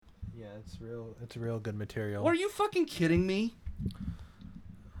Yeah, it's real. It's real good material. Are you fucking kidding me?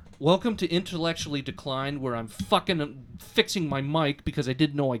 Welcome to Intellectually Declined, where I'm fucking fixing my mic because I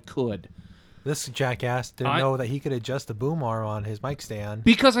didn't know I could. This jackass didn't know that he could adjust the boom arm on his mic stand.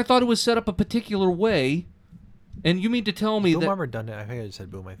 Because I thought it was set up a particular way. And you mean to tell me boom that... arm redundant? I think I just said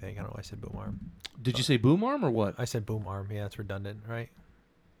boom, I think. I don't know why I said boom arm. Did you say boom arm or what? I said boom arm. Yeah, it's redundant, right?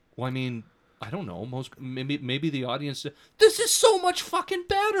 Well, I mean, I don't know. Maybe the audience... This is so much fucking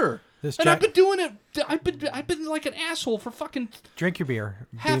better! I've been doing it... I've been like an asshole for fucking... Drink your beer.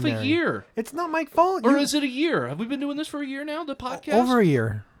 Half a year. It's not my fault. Or is it a year? Have we been doing this for a year now, the podcast? Over a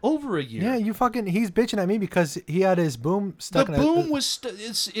year. Over a year. Yeah, he's bitching at me because he had his boom stuck in the boom was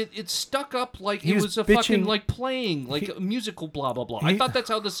it's stuck up like it was a fucking like playing like a musical blah blah blah. I thought that's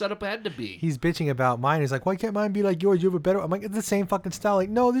how the setup had to be. He's bitching about mine. He's like, why can't mine be like yours? You have a better. I'm like, it's the same fucking style.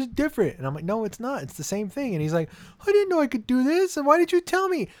 Like, no, this is different. And I'm like, no, it's not. It's the same thing. And he's like, I didn't know I could do this. And why did you tell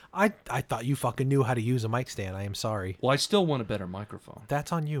me? I thought you fucking knew how to use a mic stand. I am sorry. Well, I still want a better microphone.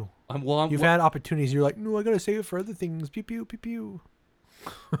 That's on you. You've had opportunities. You're like, no, I gotta save it for other things. Pew pew pew pew.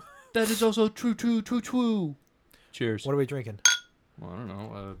 That is also true. Cheers. What are we drinking? Well, I don't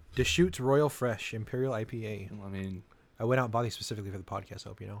know. Deschutes Royal Fresh Imperial IPA. I mean, I went out and bought these specifically for the podcast. I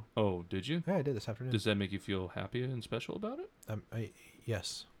hope you know. Oh, did you? Yeah, I did this afternoon. Does that make you feel happy and special about it?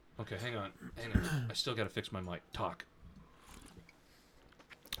 Yes. Okay, hang on. I still got to fix my mic. Talk.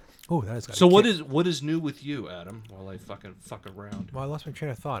 Oh, that is. So what is new with you, Adam? While I fucking fuck around. Well, I lost my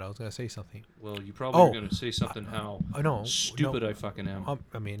train of thought. I was gonna say something. Well, you probably were gonna say something. No, stupid I fucking am.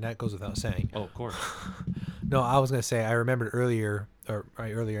 I mean, that goes without saying. Oh, of course. No, I was gonna say I remembered earlier,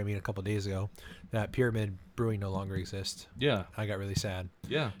 I mean a couple of days ago, that Pyramid Brewing no longer exists. Yeah. I got really sad.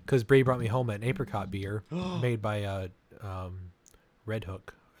 Yeah. Because Brady brought me home an apricot beer made by Red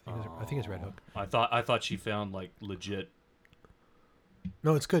Hook. I think it's Red Hook. I thought she found like legit.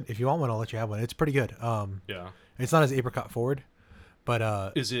 No, it's good. If you want one, I'll let you have one. It's pretty good. Yeah. It's not as apricot forward,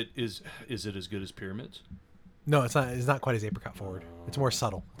 but is it as good as Pyramids? No, it's not. It's not quite as apricot forward. It's more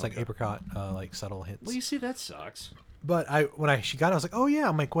subtle. It's like apricot, like subtle hints. Well, you see, that sucks. But she got it, I was like, oh yeah.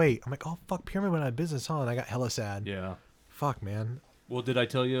 I'm like, wait. I'm like, oh fuck, Pyramid went out of business, huh? And I got hella sad. Yeah. Fuck, man. Well, did I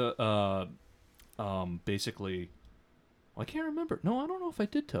tell you? Basically, I can't remember. No, I don't know if I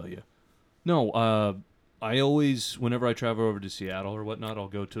did tell you. No. I always, whenever I travel over to Seattle or whatnot, I'll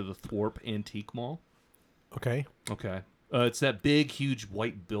go to the Thorpe Antique Mall. Okay. Okay. It's that big, huge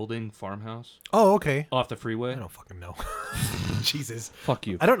white building farmhouse. Oh, okay. Off the freeway. I don't fucking know. Jesus. Fuck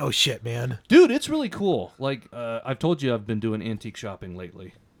you. I don't know shit, man. Dude, it's really cool. Like, I've told you I've been doing antique shopping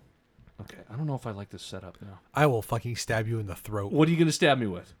lately. Okay, I don't know if I like this setup now. I will fucking stab you in the throat. What are you going to stab me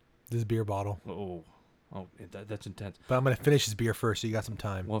with? This beer bottle. Oh, that's intense. But I'm going to finish this beer first, so you got some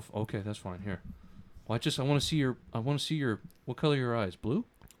time. Well, okay, that's fine. Here. Well, I want to see your, what color are your eyes? Blue?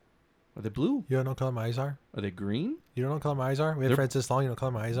 Are they blue? You don't know what color my eyes are? Are they green? You don't know what color my eyes are? We had friends this long, you know what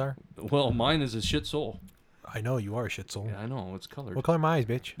color my eyes are? Well, mine is a shit soul. I know, you are a shit soul. Yeah, I know, it's colored. What color are my eyes,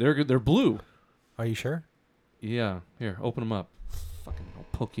 bitch? They're blue. Are you sure? Yeah. Here, open them up. Fucking, I'll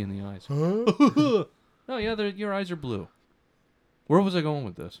poke you in the eyes. Huh? No, yeah, your eyes are blue. Where was I going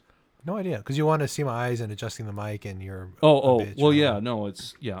with this? No idea, because you want to see my eyes and adjusting the mic and you're well, yeah, no,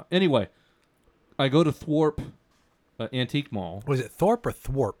 it's, yeah. Anyway, I go to Thorpe Antique Mall. Was it Thorpe or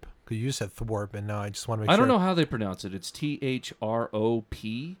Thwarp? Because you just said Thwarp, and now I just want to make sure. I don't know how they pronounce it. It's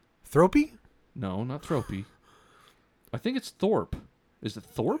T-H-R-O-P. Thropey? No, not Thropey. I think it's Thorpe. Is it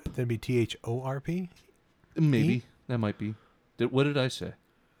Thorpe? Then it'd be T-H-O-R-P? Maybe. That might be. What did I say?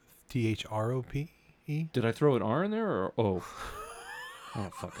 T-H-R-O-P-E? Did I throw an R in there or O? I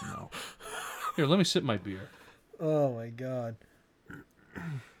don't fucking know. Here, let me sip my beer. Oh, my God.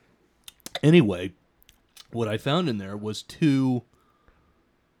 Anyway, what I found in there was two...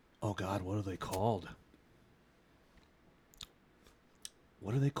 Oh, God, what are they called?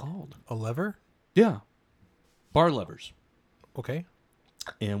 What are they called? A lever? Yeah. Bar levers. Okay.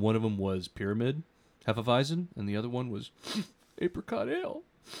 And one of them was Pyramid Hefeweizen, and the other one was Apricot Ale.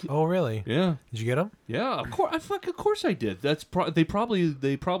 Oh, really? Yeah. Did you get them? Yeah, of course I did. That's they probably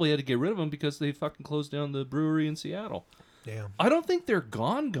had to get rid of them because they fucking closed down the brewery in Seattle. Damn. I don't think they're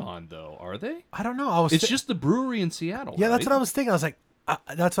gone though, are they? I don't know. It's just the brewery in Seattle. Yeah, right? that's what I was thinking. I was like,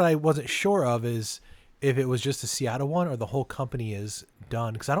 that's what I wasn't sure of, is if it was just a Seattle one or the whole company is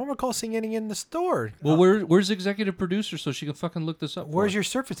done. Because I don't recall seeing any in the store. Well, where's the executive producer so she can fucking look this up? Where's your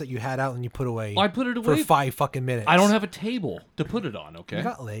Surface that you had out and you put away? I put it away for 5 fucking minutes. I don't have a table to put it on. Okay. You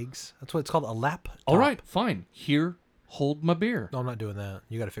got legs. That's what it's called, a lap. All right, fine. Here, hold my beer. No, I'm not doing that.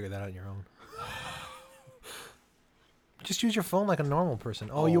 You got to figure that out on your own. Just use your phone like a normal person.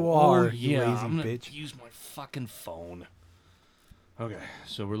 Oh, you are. Yeah, you lazy I'm gonna bitch. use my fucking phone. Okay,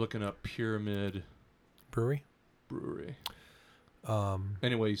 so we're looking up Pyramid Brewery.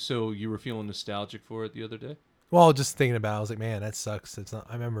 Anyway, so you were feeling nostalgic for it the other day? Well, just thinking about it, I was like, man, that sucks. It's not.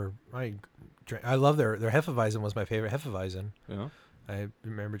 I remember I love their Hefeweizen was my favorite Hefeweizen. Yeah. I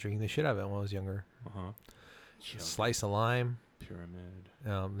remember drinking the shit out of it when I was younger. Slice of lime. Pyramid.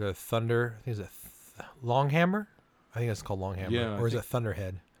 The Thunder. I think it's a Longhammer. I think it's called Longhammer. Yeah, or is it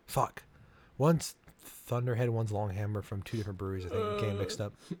Thunderhead? Fuck. One's Thunderhead, one's Longhammer from two different breweries. I think getting mixed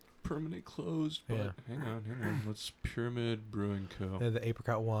up. Permanent closed. But Yeah. Hang on. Let's Pyramid Brewing Co. And the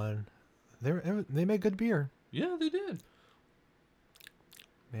apricot one. They make good beer. Yeah, they did.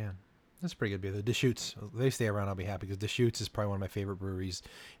 Man, that's pretty good beer. The Deschutes, they stay around. I'll be happy because Deschutes is probably one of my favorite breweries.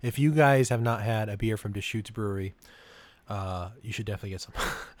 If you guys have not had a beer from Deschutes Brewery, you should definitely get some.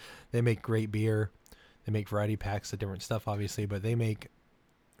 They make great beer. They make variety packs of different stuff, obviously, but they make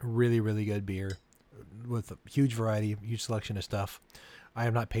really, really good beer with a huge variety, huge selection of stuff. I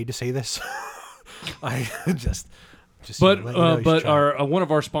am not paid to say this. I just. But our one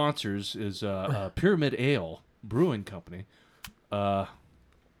of our sponsors is Pyramid Ale Brewing Company.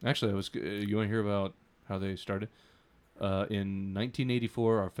 Actually, you want to hear about how they started? In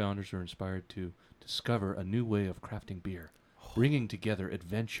 1984, our founders were inspired to discover a new way of crafting beer, bringing together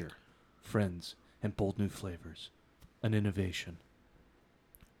adventure, friends, and bold new flavors. An innovation.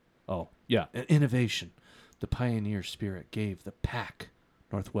 Oh, yeah, an innovation. The pioneer spirit gave the Pack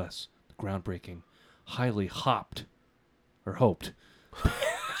Northwest the groundbreaking, highly hopped, or hoped.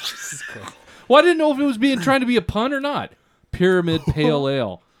 Well, I didn't know if it was trying to be a pun or not. Pyramid Pale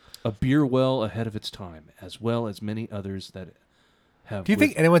Ale, a beer well ahead of its time, as well as many others that have. Do you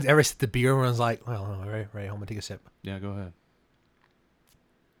think anyone's ever sipped the beer and was like, well, no, right, I'm gonna take a sip. Yeah, go ahead.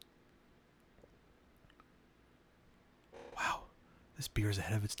 Wow, this beer's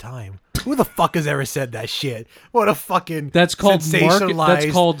ahead of its time. Who the fuck has ever said that shit? What a fucking that's called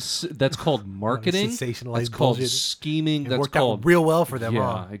sensationalized. That's called marketing. Sensationalized that's called bullshit. scheming. It worked out real well for them.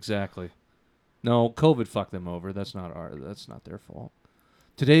 Yeah, exactly. No, COVID fucked them over. That's not their fault.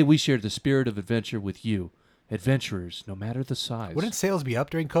 Today we shared the spirit of adventure with you, adventurers, no matter the size. Wouldn't sales be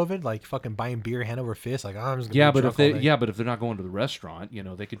up during COVID? Like fucking buying beer hand over fist? Like, I'm just gonna but if they're not going to the restaurant,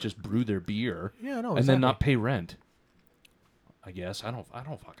 they could just brew their beer. Yeah, no, and then not pay rent. I guess I don't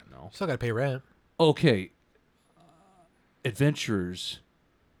fucking know. Still gotta pay rent. Okay. Adventurers,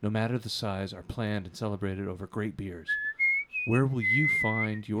 no matter the size, are planned and celebrated over great beers. Where will you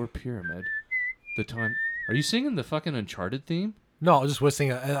find your pyramid? Are you singing the fucking Uncharted theme? No, I was just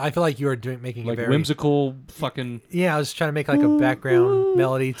whistling. I feel like you were making like a very whimsical fucking. Yeah, I was trying to make like a background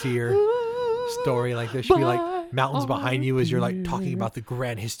melody to your story. Like there should be like mountains behind you as you're like talking about the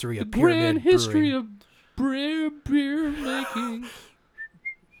grand history of pyramid brewing. Beer making.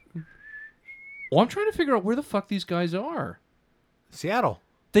 Well, I'm trying to figure out where the fuck these guys are. Seattle.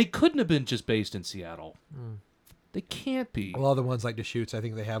 They couldn't have been just based in Seattle. They can't be. A lot of the ones like Deschutes, I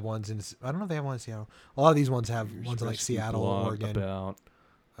think they have ones in. I don't know if they have one in Seattle. A lot of these ones have ones in like Seattle, Oregon. About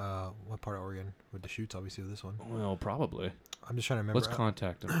what part of Oregon? With Deschutes, obviously, with this one. Well, probably. I'm just trying to remember. Let's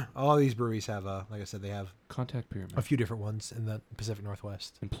contact them. All of these breweries have, like I said, they have contact Pyramid. A few different ones in the Pacific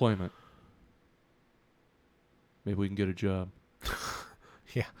Northwest. Employment. Maybe we can get a job.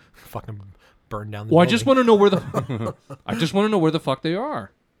 Yeah, fucking burn down the. Well, building. I just want to know where the. I just want to know where the fuck they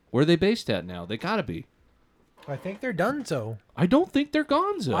are. Where are they based at now? They gotta be. I think they're done. So I don't think they're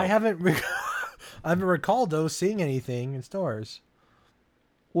gonzo. I haven't recalled though seeing anything in stores.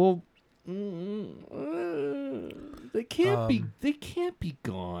 Well, they can't be. They can't be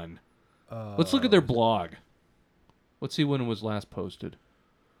gone. Let's look at their blog. Let's see when it was last posted.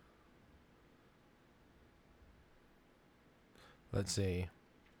 Let's see.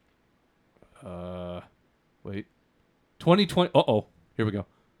 Wait. 2020. Here we go.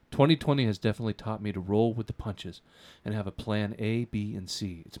 2020 has definitely taught me to roll with the punches and have a plan A, B, and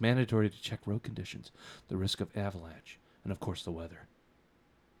C. It's mandatory to check road conditions, the risk of avalanche, and of course the weather.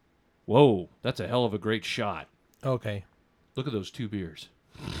 Whoa, that's a hell of a great shot. Okay. Look at those two beers.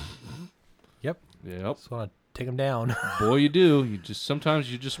 Yep. Just want to take them down. Boy, you do. Sometimes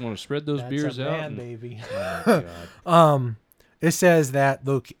you just want to spread those beers out. Man, baby. Oh my God. It says that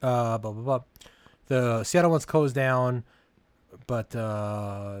the Seattle one's closed down, but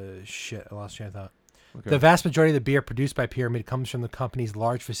shit, I lost train of thought. Okay. The vast majority of the beer produced by Pyramid comes from the company's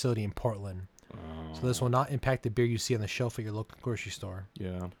large facility in Portland. So this will not impact the beer you see on the shelf at your local grocery store.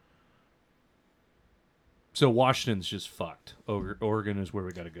 Yeah. So Washington's just fucked. Oregon is where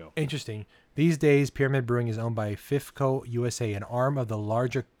we got to go. Interesting. These days, Pyramid Brewing is owned by FIFCO USA, an arm of the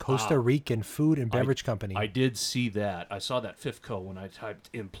larger Costa Rican food and beverage company. I did see that. I saw that FIFCO when I typed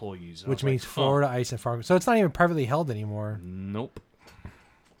employees. Which means Florida Ice and Farm. So it's not even privately held anymore. Nope.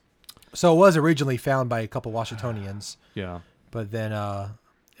 So it was originally found by a couple Washingtonians, Yeah. but then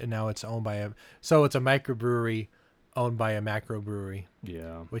and now it's owned by it's a microbrewery owned by a macro brewery,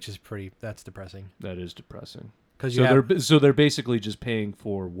 Yeah. which is that's depressing. That is depressing. Because They're basically just paying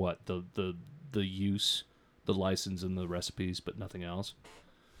for what the use, the license, and the recipes, but nothing else.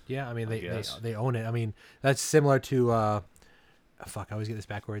 yeah, I mean guess. they own it. I mean that's similar to I always get this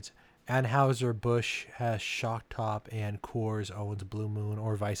backwards. Anheuser-Busch has Shock Top and Coors owns Blue Moon,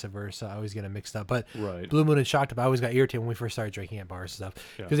 or vice versa. I always get it mixed up. But Right. Blue Moon and Shock Top, I always got irritated when we first started drinking at bars and stuff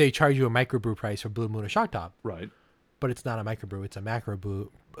Yeah. because they charge you a microbrew price for Blue Moon or Shock Top. Right. But it's not a microbrew; it's a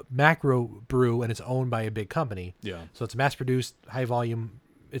macro brew, and it's owned by a big company. Yeah. So it's mass-produced, high volume.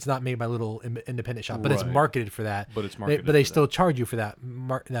 It's not made by little independent shop, but it's Right. marketed for that. But it's marketed But they for still charge you for that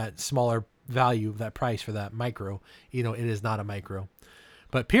that smaller value, that price for that micro. You know, it is not a micro.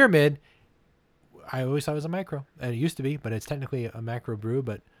 But Pyramid, I always thought it was a micro, and it used to be, but it's technically a macro brew.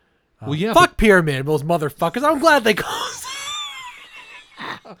 But Well, yeah, fuck Pyramid, those motherfuckers. I'm glad they closed.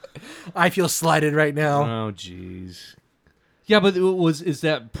 I feel slighted right now. Oh, jeez. Yeah, but is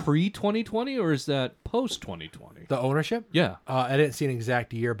that pre-2020 or is that post-2020? The ownership? Yeah. I didn't see an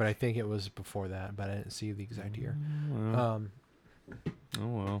exact year, but I think it was before that. But I didn't see the exact year. Oh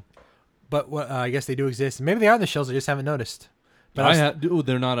well. But what I guess they do exist. Maybe they are on the shelves. I just haven't noticed. But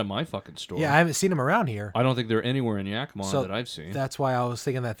They're not at my fucking store. yeah, I haven't seen them around here. I don't think they're anywhere in Yakima So that I've seen. That's why I was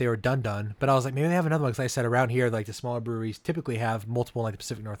thinking that they were done. But I was like, maybe they have another one. Because I said around here, like the smaller breweries typically have multiple, like the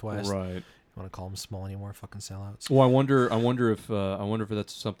Pacific Northwest. Right. You want to call them small anymore? Fucking sellouts. Well, I wonder if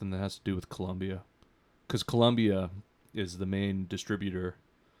that's something that has to do with Columbia, because Columbia is the main distributor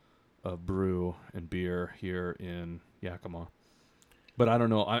of brew and beer here in Yakima. But I don't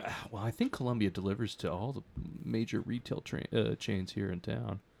know. I think Columbia delivers to all the major retail chains here in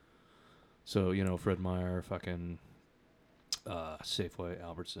town. So Fred Meyer, fucking Safeway,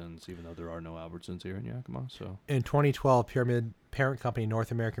 Albertsons, even though there are no Albertsons here in Yakima. So In 2012, Pyramid parent company North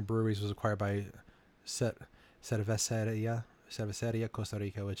American Breweries was acquired by Cerveceria Costa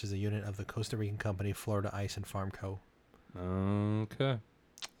Rica, which is a unit of the Costa Rican company Florida Ice and Farm Co. okay.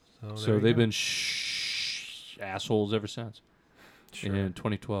 So So they've been assholes ever since. Sure. In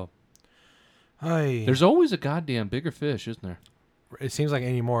 2012. Aye. There's always a goddamn bigger fish, isn't there? It seems like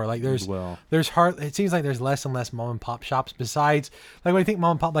anymore. Like there's Well, it seems like there's less and less mom and pop shops. Besides, like when you think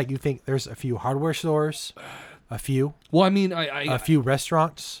mom and pop, like you think there's a few hardware stores, a few I mean, a few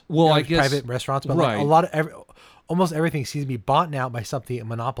restaurants. Well, I guess- private restaurants, but right. like a lot of almost everything seems to be bought out by something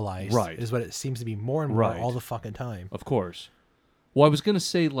monopolized. Right. Is what it seems to be more and more Right. all the fucking time. Of course. Well, I was gonna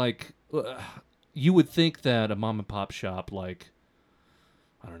say, like, you would think that a mom and pop shop, like,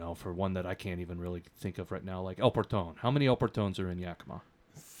 I don't know, for one that I can't even really think of right now, like El Portón. How many El Portones are in Yakima?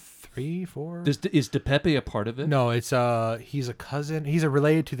 3, 4. Is De Pepe a part of it? No, it's he's a cousin. He's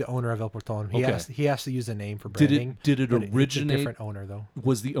related to the owner of El Portón. Okay. He has to use the name for Did branding. it but it's originate? a different owner though.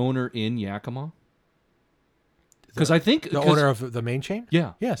 Was the owner in Yakima? Because I think The owner of the main chain.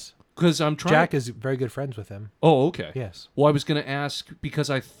 Yeah, Yes. because I'm trying. Jack is very good friends with him. Oh, okay. Yes. Well, I was gonna ask because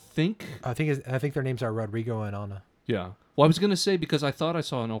I think. I think their names are Rodrigo and Anna. Yeah. Well, I was gonna say because I thought I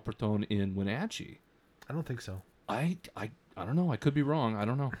saw an El Portón in Wenatchee. I don't think so. I don't know. I could be wrong. I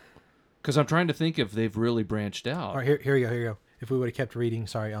don't know. Because I'm trying to think if they've really branched out. All right, here you go. If we would have kept reading,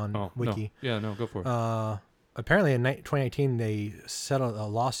 on Wiki. No. Yeah, no, go for it. Apparently in 2019 they settled a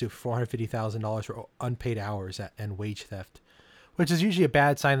lawsuit for $450,000 for unpaid hours and wage theft, which is usually a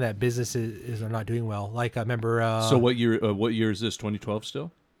bad sign that businesses are not doing well. Like I remember. So what year? What year is this? 2012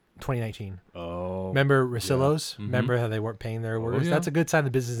 still? 2019. Oh. Remember Rosillo's? Mhm. Remember how they weren't paying their workers? yeah. That's a good sign the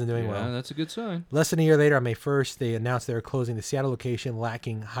business is doing Yeah, well. that's a good sign. Less than a year later, on May 1st, they announced they were closing the Seattle location,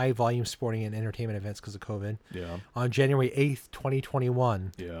 lacking high-volume sporting and entertainment events because of COVID. Yeah. On January 8th,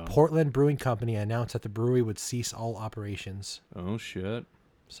 2021, Yeah. Portland Brewing Company announced that the brewery would cease all operations. Oh shit.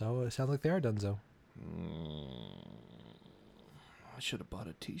 So it sounds like they are donezo. I should have bought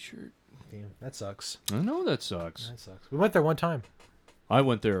a T-shirt. Damn, that sucks. I know that sucks. That sucks. We went there one time. I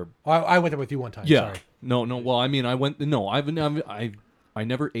went there. Oh, I went there with you one time. Yeah. Sorry. No. Well, I mean, I went. No, I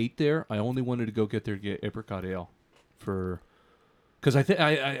never ate there. I only wanted to go get apricot ale, because I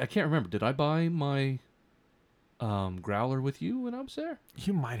can't remember. Did I buy my growler with you when I was there?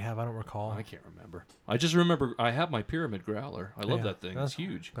 You might have. I don't recall. I can't remember. I just remember I have my pyramid growler. I love Yeah, that thing. It's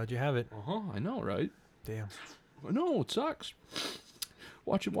huge. Glad you have it. I know, right? Damn. I know, it sucks.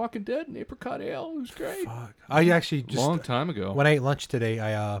 Watching Walking Dead and apricot ale, it was great. Fuck. I actually just Long time ago. when I ate lunch today,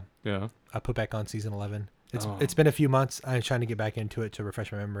 Yeah. I put back on season 11. Oh. It's been a few months. I'm trying to get back into it to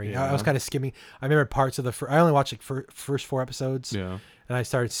refresh my memory. I Yeah. was kind of skimming. I remember parts of I only watched like first 4 episodes. Yeah. and I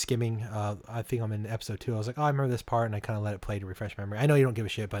started skimming. I think I'm in episode 2. I was like, oh, I remember this part, and I kind of let it play to refresh memory. I know you don't give a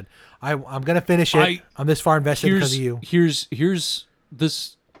shit, but I'm gonna finish it. I'm this far invested because of you. Here's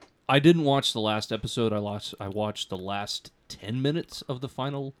this. I didn't watch the last episode. I watched the last 10 minutes of the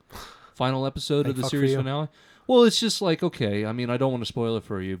final episode of the series finale. Well, it's just like, okay. I mean, I don't want to spoil it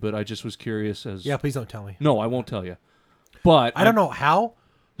for you, but I just was curious as. Yeah, please don't tell me. No, I won't tell you. But I don't know how.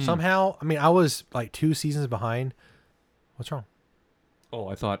 Somehow, I mean, I was like 2 seasons behind. What's wrong? Oh,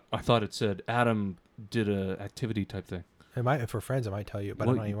 I thought it said Adam did a activity type thing. It might, for friends, I might tell you, but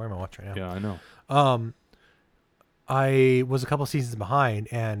I'm not even wearing my watch right now. Yeah, I know. I was a couple seasons behind,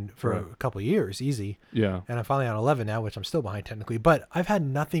 and for a couple years, easy. Yeah. And I'm finally on 11 now, which I'm still behind technically. But I've had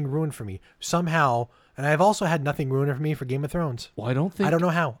nothing ruined for me somehow, and I've also had nothing ruined for me for Game of Thrones. Well, I don't know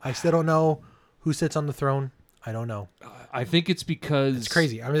how. I still don't know who sits on the throne. I don't know. I think it's because it's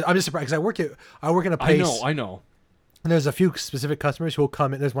crazy. I'm just surprised because I work in a place. I know. And there's a few specific customers who will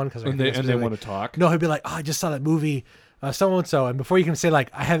come in. There's one customer and they want to talk. No, he'll be like, "Oh, I just saw that movie, so and so," and before you can say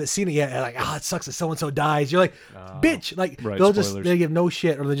like, "I haven't seen it yet," and like, "Oh, it sucks that so and so dies," you're like, "Bitch!" Like they give no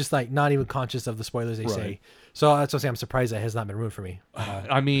shit, or they're just like not even conscious of the spoilers they say. So that's what I'm saying. I'm surprised that has not been ruined for me.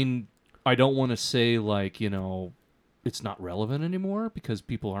 I mean, I don't want to say like it's not relevant anymore because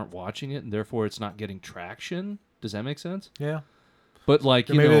people aren't watching it, and therefore it's not getting traction. Does that make sense? Yeah. But like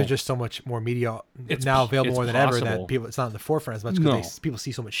maybe there's just so much more media now available more than ever that people it's not in the forefront as much because people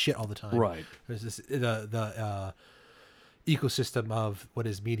see so much shit all the time. Right. There's this the ecosystem of what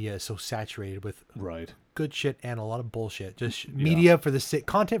is media is so saturated with good shit and a lot of bullshit. Just media for the sake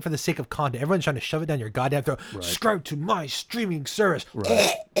content for the sake of content. Everyone's trying to shove it down your goddamn throat. Subscribe to my streaming service.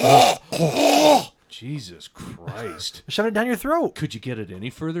 Jesus Christ. Shove it down your throat. Could you get it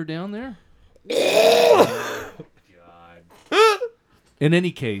any further down there? In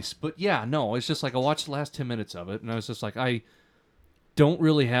any case, but yeah, no, it's just like I watched the last 10 minutes of it, and I was just like, I don't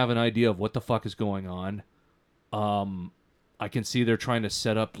really have an idea of what the fuck is going on. I can see they're trying to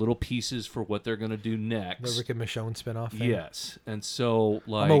set up little pieces for what they're going to do next. The Rick and Michonne spinoff thing? Yes, and so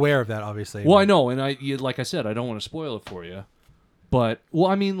like I'm aware of that, obviously. Well, I know, and like I said, I don't want to spoil it for you, but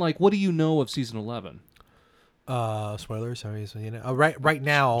I mean, like, what do you know of season 11? Spoilers, obviously. Right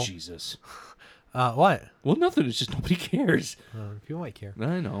now. Jesus. What? Well, nothing. It's just nobody cares. People might care.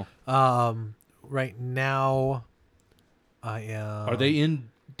 I know. Right now, I am. Are they in?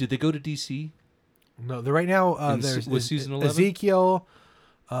 Did they go to DC? No, right now. There's season 11. Ezekiel,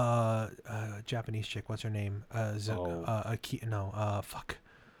 Japanese chick. What's her name? Fuck.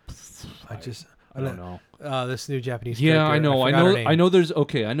 I don't know. This new Japanese. Yeah, character, I know. I know. I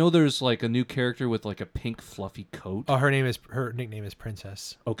know. There's like a new character with like a pink fluffy coat. Oh, her nickname is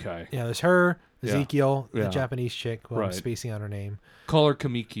Princess. Okay. Yeah, there's her, Ezekiel, the Japanese chick. Well, I'm spacing on her name. Call her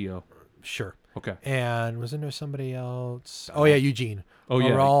Kamikyo. Sure. Okay. And wasn't there somebody else? Oh yeah, Eugene. Oh yeah.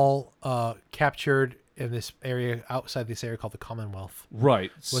 We're all captured in this area outside this area called the Commonwealth. Right.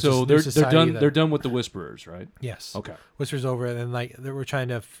 So they're done. They're done with the Whisperers, right? Yes. Okay. Whisperers over, and then like they're trying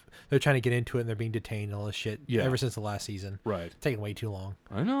to get into it, and they're being detained and all this shit. Yeah. Ever since the last season. Right. It's taking way too long.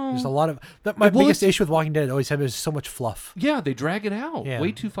 I know. There's a lot of my biggest issue with Walking Dead always had is so much fluff. Yeah, they drag it out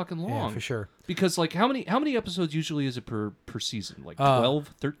way too fucking long. Yeah, for sure. Because like how many episodes usually is it per season? Like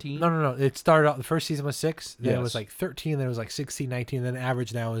 12, 13? No. It started out the first season was 6, then it was like 13, then it was like 16, 19, then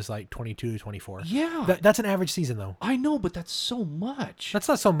average now is like 22 to 24. Yeah. That's an average season though. I know, but that's so much. That's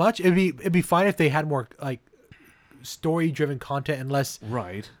not so much. It'd be fine if they had more like story driven content and less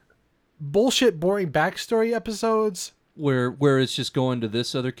bullshit boring backstory episodes. Where it's just going to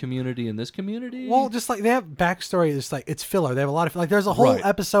this other community and this community? Well, just like they have backstory, it's like it's filler. They have a lot of like there's a whole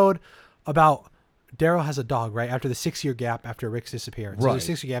episode about Daryl has a dog, right? After the 6-year gap after Rick's disappearance. So there's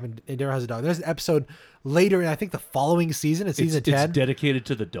a 6-year gap and Daryl has a dog. There's an episode later in I think the following season, it's season 10. It's dedicated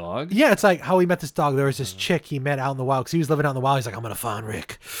to the dog? Yeah, it's like how he met this dog. There was this chick he met out in the wild because he was living out in the wild. He's like, I'm going to find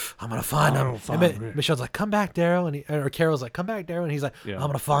Rick. I'm going to find him. And Michelle's like, come back, Daryl. Or Carol's like, come back, Daryl. And he's like, I'm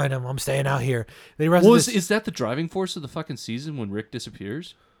going to find him. I'm staying out here. Then he is that the driving force of the fucking season when Rick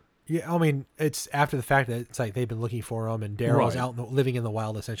disappears? Yeah, I mean, it's after the fact that it's like they've been looking for him, and Daryl's out living in the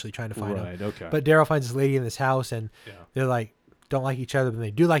wild, essentially trying to find him. Right, okay. But Daryl finds this lady in this house, and they're like, don't like each other, but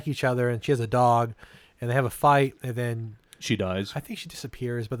they do like each other, and she has a dog, and they have a fight, and then she dies. I think she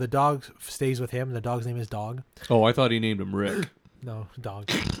disappears, but the dog stays with him. And the dog's name is Dog. Oh, I thought he named him Rick. No, Dog.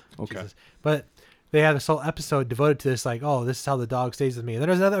 Okay. Jesus. But they have this whole episode devoted to this, like, oh, this is how the dog stays with me. And then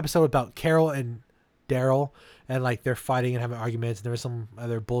there's another episode about Carol and Daryl, and like they're fighting and having arguments, and there was some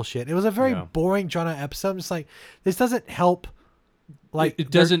other bullshit. It was a very boring, drawn out episode. It's like this doesn't help. Like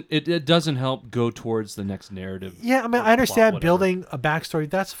it doesn't help go towards the next narrative. Yeah, I mean, I understand building a backstory.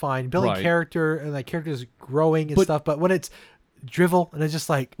 That's fine. Building character and like characters growing and stuff. But when it's drivel, and it's just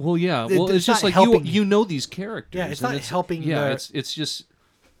like, Well, yeah. It- Well, it's it's just not like helping- you know these characters. Yeah, it's and not helping Yeah, the-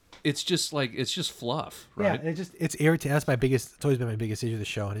 it's just like it's just fluff, yeah, right? and it's irritating. That's my biggest. It's always been my biggest issue with the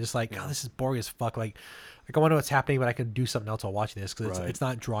show, and it's just like, oh, this is boring as fuck. Like I want to know what's happening, but I can do something else while watching this because Right. it's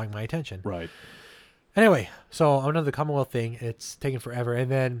not drawing my attention. Right. Anyway, so on to the Commonwealth thing. It's taking forever, and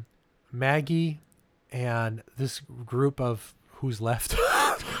then Maggie and this group of who's left.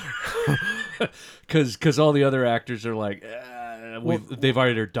 Because all the other actors are like, they've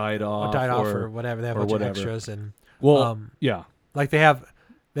either died off, or whatever. They have a or bunch of whatever. extras, and Well, yeah. like they're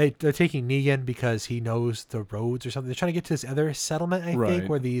taking Negan because he knows the roads or something. They're trying to get to this other settlement, I Right. think,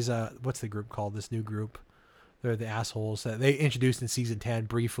 where these what's the group called? This new group. They're the assholes that they introduced in season 10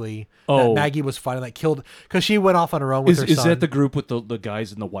 briefly. Oh. That Maggie was fighting, like killed because she went off on her own with her Is son. that the group with the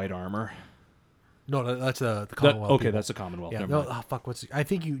guys in the white armor? No, that's the Commonwealth. Okay, people. that's the Commonwealth. Yeah, Never no, mind. oh, fuck. I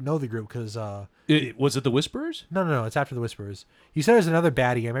think you know the group because Was it the Whisperers? no, it's after the Whisperers. You said there's another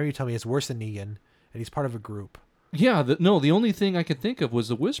baddie. I remember you telling me it's worse than Negan, and he's part of a group. Yeah, the only thing I could think of was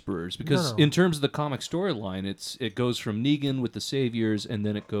the Whisperers because No. in terms of the comic storyline, it goes from Negan with the Saviors and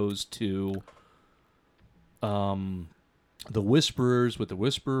then it goes to the Whisperers with the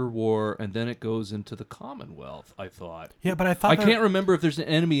Whisperer War and then it goes into the Commonwealth, I thought. Yeah, but I thought I can't remember if there's an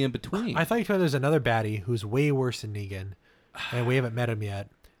enemy in between. I thought you told me there's another baddie who's way worse than Negan, and we haven't met him yet.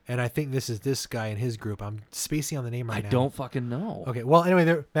 And I think this is this guy and his group. I'm spacing on the name right now. I don't fucking know. Okay, well,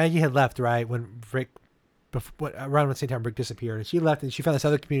 anyway, Maggie had left, right, when Rick, around the same time Rick disappeared. And she left and she found this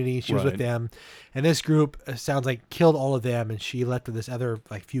other community. She was with Right. them. And this group, sounds like, killed all of them. And she left with this other,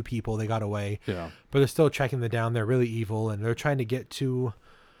 like, few people. They got away. Yeah. But they're still tracking them down. They're really evil. And they're trying to get to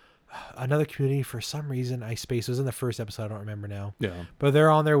another community for some reason. I spaced. It was in the first episode. I don't remember now. Yeah. But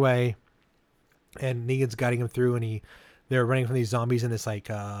they're on their way. And Negan's guiding them through. And they're running from these zombies in this, like,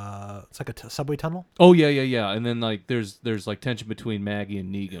 it's like a subway tunnel. Oh yeah. And then like there's like tension between Maggie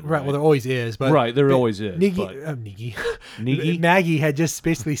and Negan. Right. Well, there always is. But right, there always is. Negie? Maggie had just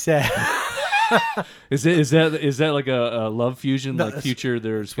basically said Is that like a love fusion? No, like that's- future,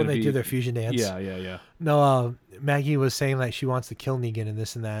 there's when gonna they be do their fusion dance. Yeah. No, Maggie was saying like she wants to kill Negan and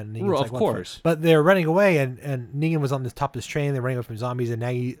this and that. And Negan's Well, like, of "What the fuck?" course. But they're running away, and Negan was on the top of this train. They're running away from zombies, and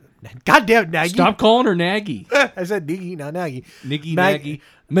Nagy. Goddamn Nagy! Stop calling her Nagy. I said Negie, not Nagy. Niggy Mag- Nagy.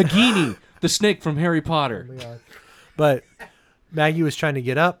 Nagini, the snake from Harry Potter. But Maggie was trying to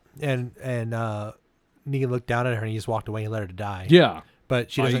get up, and Negan looked down at her, and he just walked away and let her to die. Yeah. But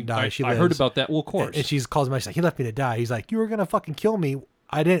she doesn't die. She lives. I heard about that. Well, of course. And she calls him. She's like, he left me to die. He's like, you were gonna fucking kill me.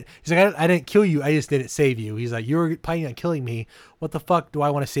 I didn't. He's like, I didn't kill you. I just didn't save you. He's like, you were planning on killing me. What the fuck do I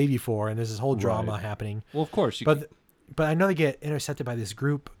want to save you for? And there's this whole drama happening. Well, of course. But I know they get intercepted by this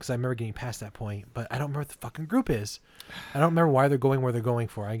group because I remember getting past that point. But I don't remember what the fucking group is. I don't remember why they're going where they're going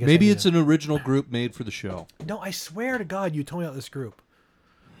for. I guess maybe it's an original group made for the show. No, I swear to God, you told me about this group.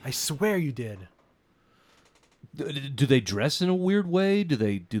 I swear you did. Do they dress in a weird way? Do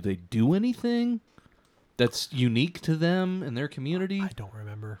they do anything that's unique to them and their community? I don't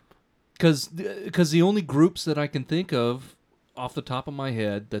remember. Because the only groups that I can think of off the top of my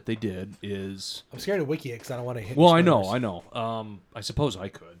head that they did is... I'm scared to wiki it because I don't want to hit. Well, spoilers. I know. I suppose I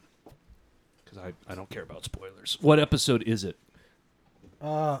could. Because I don't care about spoilers. What episode is it?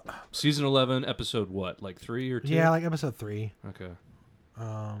 Season 11, episode what? Like 3 or 2? Yeah, like episode 3. Okay.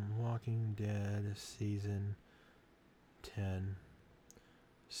 Walking Dead season 10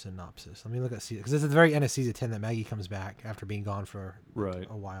 synopsis. Let me look at season because it's at the very end of season 10 that Maggie comes back after being gone for Right.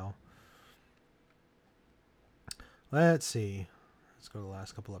 a while. Let's see. Let's go to the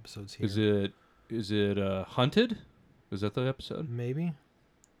last couple episodes here. Is it Hunted? Is that the episode? Maybe.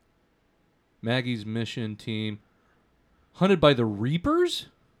 Maggie's mission team hunted by the Reapers?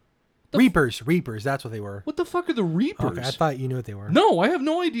 Reapers. That's what they were. What the fuck are the Reapers? Okay, I thought you knew what they were. No, I have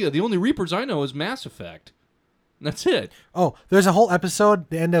no idea. The only Reapers I know is Mass Effect. And that's it. Oh, there's a whole episode,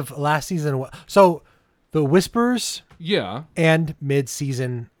 the end of last season. So, the Whispers Yeah. and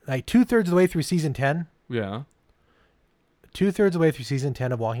mid-season, like 2/3 of the way through season 10. Yeah. 2/3 of the way through season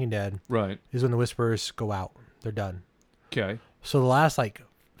 10 of Walking Dead Right. is when the Whisperers go out. They're done. Okay. So the last like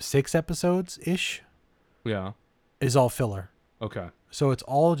 6 episodes ish Yeah. is all filler. Okay. So it's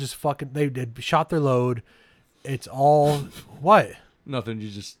all just fucking. They shot their load. It's all what? Nothing. You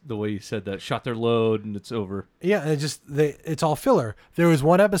just the way you said that. Shot their load and it's over. Yeah, and it's all filler. There was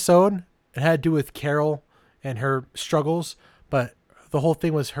one episode. It had to do with Carol and her struggles, but the whole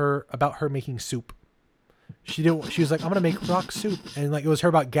thing was about her making soup. She was like, I'm gonna make rock soup, and like it was her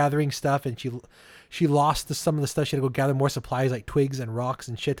about gathering stuff, and she lost some of the stuff. She had to go gather more supplies like twigs and rocks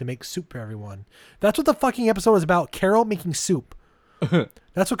and shit to make soup for everyone. That's what the fucking episode was about. Carol making soup.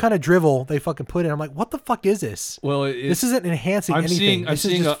 That's what kind of drivel they fucking put in. I'm like, what the fuck is this? Well, This isn't enhancing I'm anything. seeing- I'm This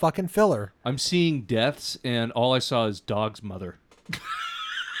is seeing just a- fucking filler. I'm seeing deaths, and all I saw is dog's mother.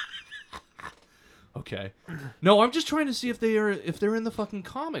 Okay. No, I'm just trying to see if they're in the fucking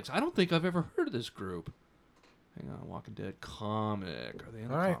comics. I don't think I've ever heard of this group. Hang on, Walking Dead comic. Are they in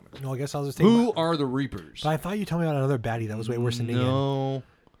the All right. comics? Well, I guess I'll just take. Who are the Reapers? But I thought you told me about another baddie that was way worse than Negan. No.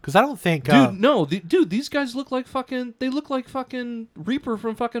 Because I don't think. Dude, no. Dude, these guys look like fucking... They look like fucking Reaper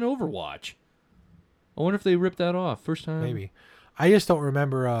from fucking Overwatch. I wonder if they ripped that off. First time. Maybe. I just don't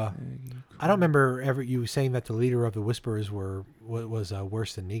remember. I don't remember ever you saying that the leader of the Whisperers was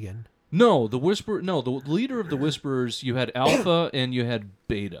worse than Negan. No, the leader of the Whisperers, you had Alpha and you had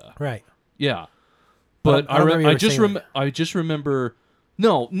Beta. Right. Yeah. But I don't remember you I ever just saying that. I just remember...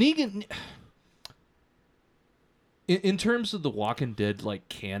 No, Negan... In terms of the Walking Dead like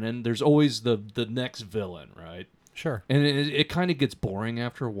canon, there's always the next villain, right? Sure. And it kind of gets boring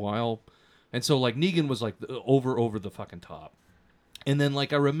after a while. And so like Negan was like over the fucking top. And then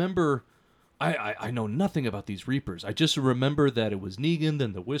like I remember I know nothing about these Reapers. I just remember that it was Negan,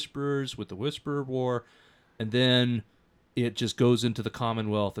 then the Whisperers with the Whisperer War, and then it just goes into the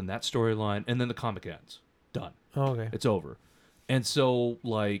Commonwealth and that storyline, and then the comic ends. Done. Oh, okay. It's over. And so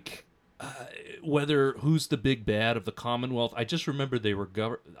like whether who's the big bad of the Commonwealth, I just remember they were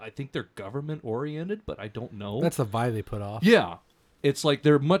I think they're government oriented, but I don't know. That's the vibe they put off. Yeah. It's like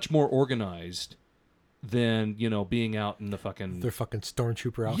they're much more organized than, being out in the fucking... Their fucking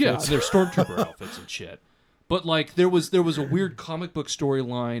stormtrooper outfits. Yeah, their stormtrooper outfits and shit. But, like, there was a weird comic book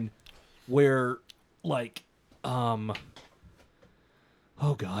storyline where, like, oh,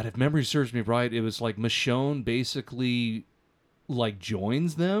 God, if memory serves me right, it was like Michonne basically, like,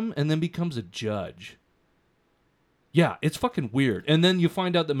 joins them and then becomes a judge. Yeah, it's fucking weird. And then you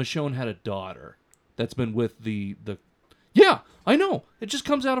find out that Michonne had a daughter that's been with the Yeah, I know. It just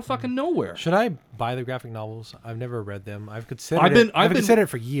comes out of fucking nowhere. Should I buy the graphic novels? I've never read them. I've considered I've considered it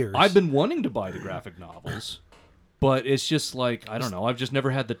for years. I've been wanting to buy the graphic novels, but it's just like, I don't know. I've just never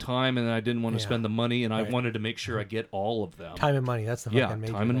had the time, and I didn't want to spend the money, and I wanted to make sure I get all of them. Time and money. That's the fucking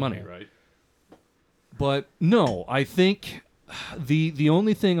major time and thing, money, man. right? But no, I think the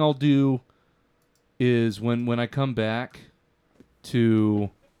only thing I'll do is when I come back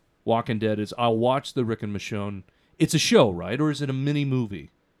to Walking Dead is I'll watch the Rick and Michonne. It's a show, right? Or is it a mini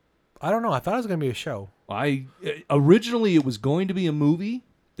movie? I don't know. I thought it was going to be a show. Originally it was going to be a movie.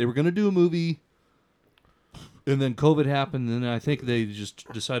 They were going to do a movie, and then COVID happened, and I think they just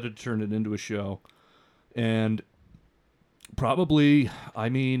decided to turn it into a show. And probably,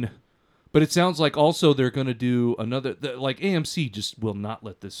 but it sounds like also they're going to do another. Like AMC just will not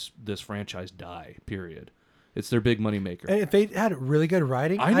let this franchise die. Period. It's their big money maker. And if they had really good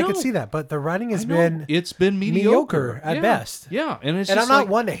writing, I I could know. see that. But the writing has been It's been mediocre at best. Yeah, and it's and just I'm not like,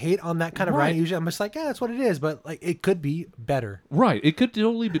 one to hate on that kind of Right. writing. Usually, I'm just like, yeah, that's what it is. But like, it could be better. right. It could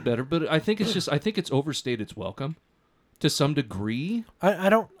totally be better, but I think it's overstayed its welcome to some degree. I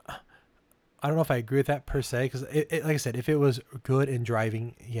don't know if I agree with that per se. Because like I said, if it was good in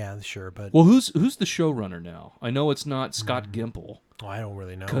driving, yeah, sure. But Well, who's the showrunner now? I know it's not Scott Gimple, I don't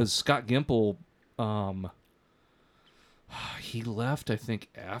really know. because Scott Gimple, he left, I think,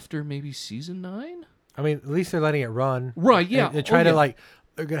 after maybe season 9. I mean, at least they're letting it run. Right, yeah. They try Oh, to yeah. like,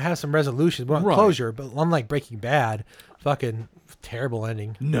 they're gonna have some resolution, we want Right. closure. But unlike Breaking Bad, fucking terrible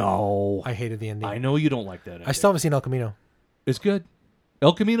ending. No, I hated the ending. I know you don't like that. I still haven't seen El Camino. It's good.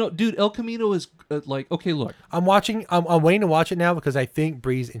 El Camino, dude. El Camino is like, okay. Look, I'm watching. I'm waiting to watch it now because I think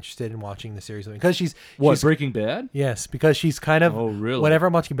Bree's interested in watching the series because she's Breaking Bad? Yes, because she's kind of. Oh, really? Whenever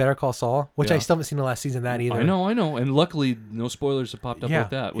I'm watching Better Call Saul, which I Yeah. still haven't seen the last season of that either. I know, and luckily no spoilers have popped up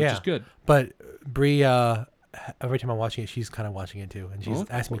with that, which is good. But Bree, every time I'm watching it, she's kind of watching it too, and she's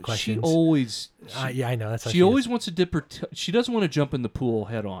asking me questions. She always, yeah, I know. That's how she always wants to dip her. She doesn't want to jump in the pool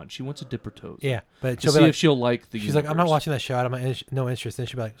head on. She wants to dip her toes. Yeah, but to she'll see be like, if she'll like the. She's like, I'm not watching that show. I have no interest. And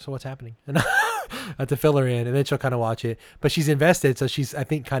she'll be like, so what's happening? And I have to fill her in, and then she'll kind of watch it. But she's invested, so she's, I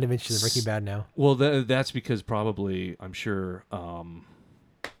think, kind of interested in Breaking Bad now. Well, that's because probably I'm sure.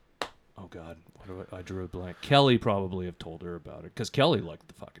 Oh God, I drew a blank. Kelly probably have told her about it because Kelly liked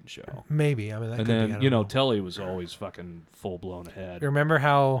the fucking show. Maybe. I mean, that And could be, I then don't know. Telly was always fucking full blown ahead. Remember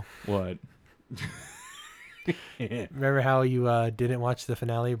how? What? Remember how you didn't watch the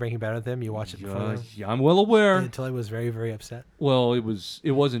finale of Breaking Bad with him? You watched it before them? Yeah, I'm well aware. Until I was very, very upset. Well,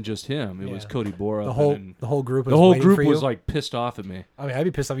 it wasn't just him. It was Yeah. Cody Bora. The whole group was the whole waiting group for was you. like pissed off at me. I mean, I'd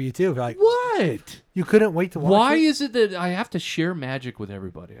be pissed off at you too. Like, What? you couldn't wait to watch Why it? is it that I have to share magic with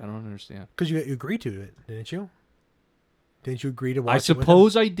everybody? I don't understand. Because you agreed to it, didn't you? Didn't you agree to watch I it with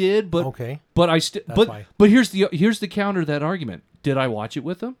suppose I did, but them? Okay. but That's but why. but here's the counter to that argument. Did I watch it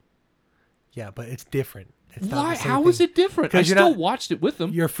with him? Yeah, but it's different. It's not Why? the same How thing. was it different? I Because you're still not- watched it with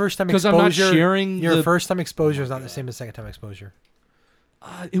him. Your first time 'Cause exposure. I'm not sharing Your the- first time exposure is not the same as second time exposure.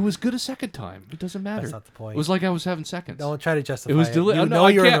 It was good a second time. It doesn't matter. That's not the point. It was like I was having seconds. Don't try to justify It was it. deli- You no, know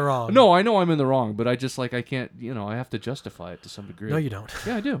I you're in can't- the wrong. No, I know I'm in the wrong, but I just like I can't. I have to justify it to some degree. No, you don't.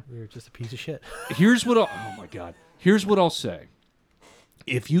 Yeah, I do. You're just a piece of shit. Here's what. Oh my god. Here's what I'll say.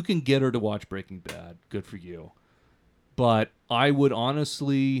 If you can get her to watch Breaking Bad, good for you. But I would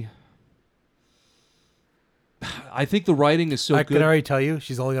honestly. I think the writing is so I good. can already tell you,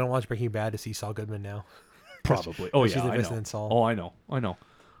 she's only gonna watch Breaking Bad to see Saul Goodman now. Probably. Oh she's yeah, I invested know. in Saul. Oh, I know.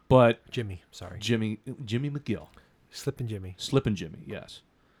 But Jimmy, sorry, Jimmy McGill, Slippin' Jimmy, Slippin' Jimmy, yes.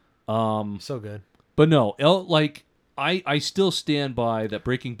 so good. But no, I still stand by that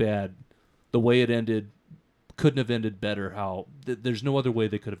Breaking Bad, the way it ended, couldn't have ended better. How there's no other way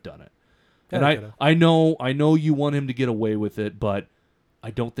they could have done it. Yeah, And they I could've. I know you want him to get away with it, but I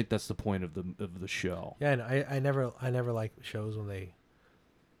don't think that's the point of the show. Yeah, and I never like shows when they.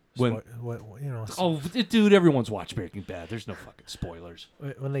 When- Oh, Dude, everyone's watched Breaking Bad. There's no fucking spoilers.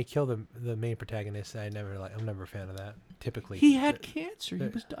 when they kill the main protagonist, I'm never a fan of that. Typically, He had cancer. He the-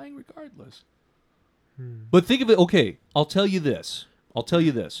 was dying regardless. Hmm. But think of it. Okay, I'll tell you this.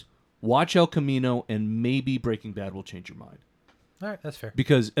 Watch El Camino, and maybe Breaking Bad will change your mind. All right, that's fair.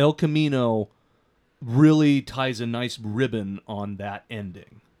 Because El Camino really ties a nice ribbon on that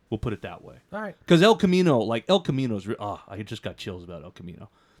ending. We'll put it that way. All right, Because El Camino's... I just got chills about El Camino.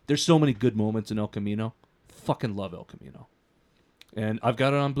 There's so many good moments in El Camino. Fucking love El Camino. And I've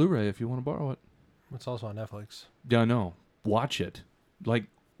got it on Blu-ray if you want to borrow it. it's also on Netflix. Yeah, I know. Watch it.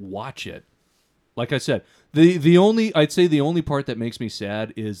 Watch it. Like I said, the only part that makes me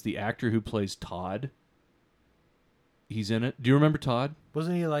sad is the actor who plays Todd. He's in it. Do you remember Todd?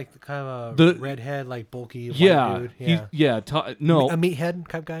 Wasn't he like kind of The- a redhead, like bulky white Yeah. dude? Todd. No. A meathead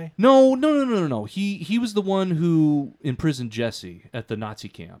type guy. No. He was the one who imprisoned Jesse at the Nazi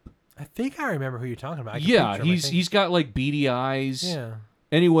camp. I think I remember who you're talking about. I can Yeah, picture him, I think. he's got like beady eyes. Yeah.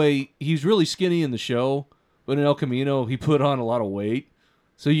 Anyway, he's really skinny in the show, but in El Camino he put on a lot of weight,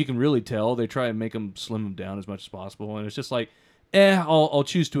 so you can really tell they try and make him slim him down as much as possible, and it's just like, I'll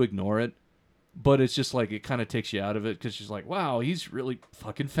choose to ignore it, but it's just like it kind of takes you out of it because she's like, wow, he's really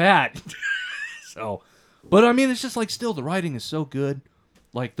fucking fat. So, but I mean, it's just like still the writing is so good,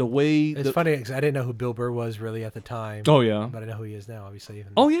 like the way. It's funny because I didn't know who Bill Burr was really at the time. Oh yeah. But I know who he is now, obviously.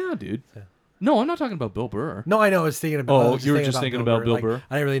 Even Oh yeah, dude. Yeah. No, I'm not talking about Bill Burr. No, I know. I was thinking about. Oh, I was you were just thinking about Bill Like, Burr?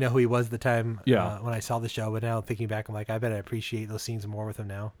 I didn't really know who he was at the time. Yeah. When I saw the show, but now thinking back, I'm like, I bet I appreciate those scenes more with him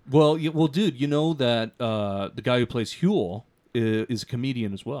now. Well, dude, you know that the guy who plays Huel is a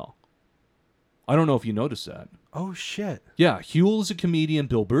comedian as well. I don't know if you noticed that. Oh shit! Yeah, Huel is a comedian.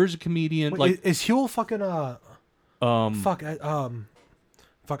 Bill Burr's a comedian. Wait, like, is Huel fucking fuck?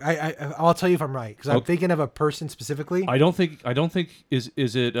 I'll tell you if I'm right because I'm Okay. thinking of a person specifically. I don't think is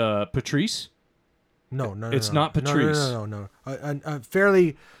it Patrice? No, It's no. not Patrice. No. A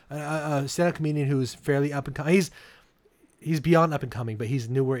fairly stand-up comedian who's fairly up and coming. He's beyond up and coming, but he's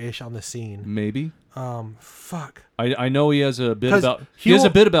newer-ish on the scene. Maybe. Fuck. I know he has a bit 'Cause about he has a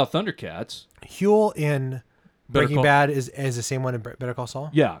Huel- bit about Thundercats. Huel in Better Breaking Call- Bad is the same one in Better Call Saul.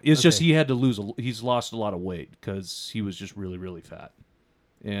 Yeah, it's just Okay. he had to lose. He's lost a lot of weight because he was just really really fat,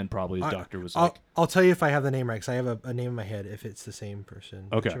 and probably his doctor was like, I'll tell you if I have the name right because I have a name in my head. If it's the same person.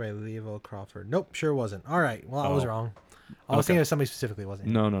 Okay. Picture by Leo Crawford. Nope, sure wasn't. All right. Well, I was Oh. wrong. I was Okay. thinking of somebody specifically, wasn't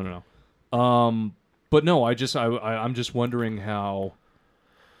it? No. But no, I'm just wondering how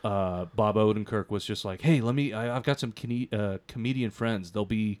Bob Odenkirk was just like, hey, I've got some comedian friends. They'll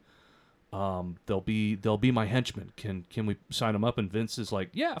be my henchmen. Can we sign them up? And Vince is like,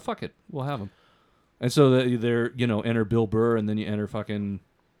 yeah, fuck it, we'll have them. And so they're enter Bill Burr, and then you enter fucking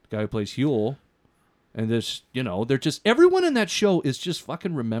the guy who plays Huel, and this they're just everyone in that show is just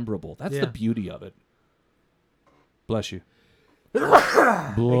fucking rememberable. That's Yeah. the beauty of it. Bless you.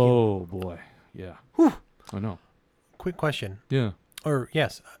 Oh boy, yeah. Whew. I know. Quick question. Yeah, Or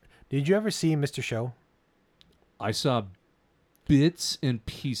yes, did you ever see Mr. Show? I saw bits and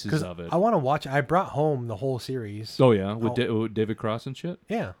pieces Because of it. I want to watch. I brought home the whole series. Oh yeah, with with David Cross and shit.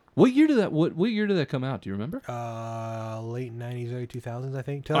 Yeah. What year did that come out? Do you remember? Late 90s, early 2000s, I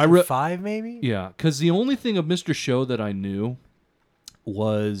think. I re- 2005, maybe? Yeah, because the only thing of Mr. Show that I knew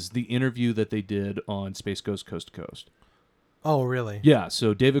was the interview that they did on Space Ghost Coast to Coast. Oh, really? Yeah,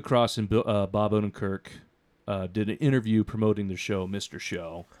 so David Cross and Bob Odenkirk did an interview promoting the show Mr.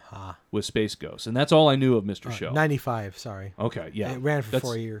 Show with Space Ghost, and that's all I knew of Mr. Show. 95, sorry. Okay, yeah. It ran for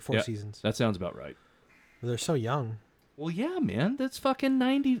That's- 4 yeah, seasons. That sounds about right. They're so young. Well, yeah, man. That's fucking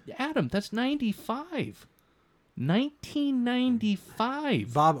 90. Adam, that's 95.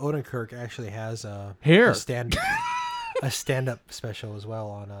 1995. Bob Odenkirk actually has Hair. a stand-up special as well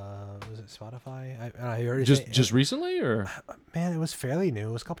on was it Spotify? I heard Just recently, or man, it was fairly new.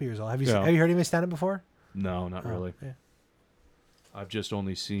 It was a couple years old. Have you Yeah. have you heard him stand up before? no, not really. Yeah. I've just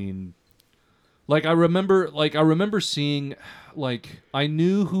only seen, like, I remember seeing, like, I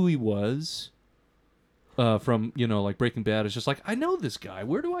knew who he was from, like Breaking Bad. It's just like, I know this guy.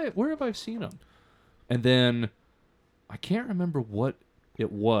 Where have I seen him? And then I can't remember what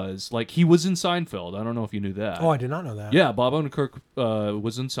it was. Like, he was in Seinfeld. I don't know if you knew that. Oh, I did not know that. Yeah, Bob Odenkirk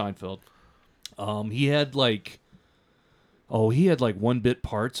was in Seinfeld. He had like one-bit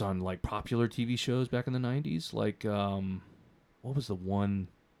parts on like popular TV shows back in the 90s. Like, what was the one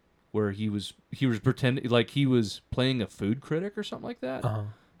where he was pretending like he was playing a food critic or something like that? Uh-huh.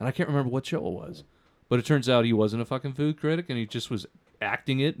 And I can't remember what show it was. But it turns out he wasn't a fucking food critic, and he just was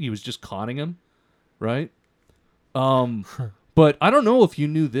acting it. He was just conning him, right? But I don't know if you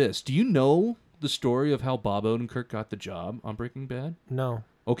knew this. Do you know the story of how Bob Odenkirk got the job on Breaking Bad? No.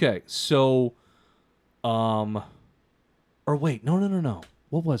 Okay, so, or wait, no.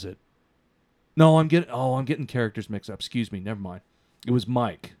 What was it? No, I'm getting characters mixed up. Excuse me, never mind. It was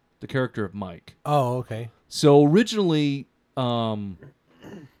Mike, the character of Mike. Oh, okay. So originally, oh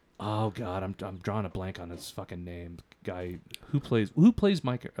god, I'm drawing a blank on his fucking name. Guy who plays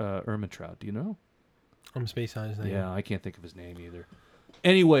Mike Ehrmantraut. Do you know? I'm space on his name. Yeah, I can't think of his name either.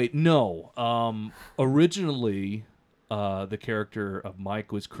 Anyway, no. Originally, the character of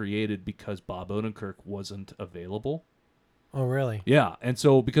Mike was created because Bob Odenkirk wasn't available. Oh, really? Yeah, and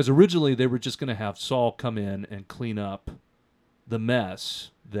so because originally they were just going to have Saul come in and clean up the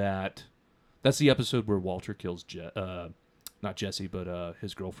mess that's the episode where Walter kills not Jesse, but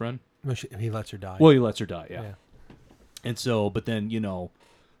his girlfriend. He lets her die. Well, he lets her die, yeah. And so, but then,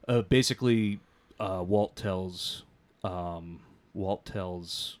 basically, Walt tells Saul.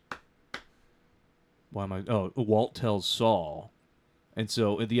 And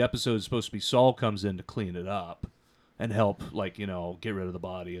so the episode is supposed to be Saul comes in to clean it up and help, like, get rid of the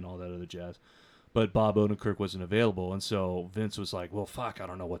body and all that other jazz. But Bob Odenkirk wasn't available, and so Vince was like, "Well, fuck, I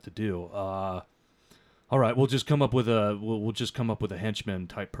don't know what to do. All right, we'll just come up with a henchman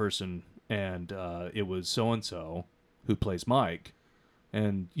type person." And it was so and so who plays Mike.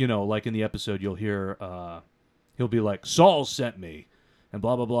 And like in the episode, you'll hear he'll be like, "Saul sent me," and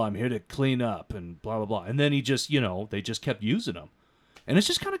blah blah blah. "I'm here to clean up," and blah blah blah. And then he just they just kept using him, and it's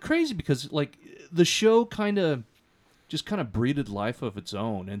just kind of crazy because like the show kind of breathed life of its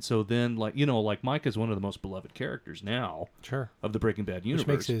own. And so then like Mike is one of the most beloved characters now of the Breaking Bad universe,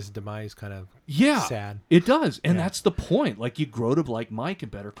 which makes his demise kind of sad. It does, and that's the point. Like, you grow to like Mike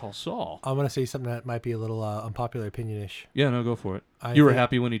and Better Call Saul. I'm gonna say something that might be a little unpopular opinion-ish. Yeah, no, go for it. You were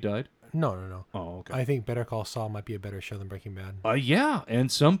happy when he died? No. Oh, okay. I think Better Call Saul might be a better show than Breaking Bad. Yeah, and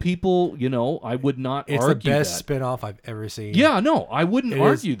some people, I would not argue that. It's the best spin-off I've ever seen. Yeah, no, I wouldn't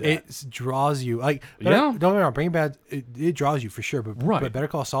argue that. It draws you. Like, yeah. Don't get me wrong, Breaking Bad, it draws you for sure, but Better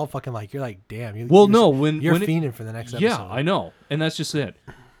Call Saul, fucking like, you're like, damn. You're fiending for the next episode. Yeah, I know, and that's just it.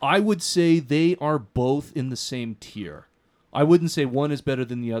 I would say they are both in the same tier. I wouldn't say one is better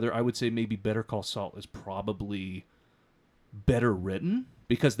than the other. I would say maybe Better Call Saul is probably better written,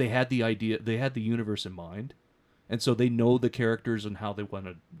 because they had the idea, they had the universe in mind, and so they know the characters and how they want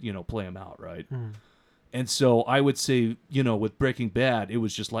to, play them out, right? Mm. And so I would say, with Breaking Bad, it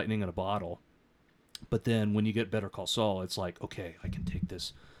was just lightning in a bottle. But then when you get Better Call Saul, it's like, okay, I can take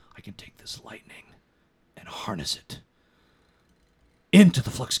this lightning and harness it into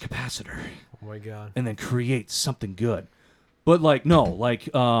the flux capacitor. Oh my god! And then create something good. But like, no, like,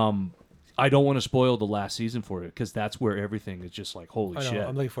 I don't want to spoil the last season for it, because that's where everything is just like, holy shit.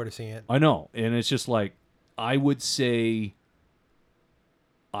 I'm looking forward to seeing it. I know. And it's just like, I would say,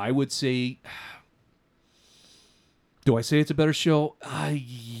 do I say it's a better show?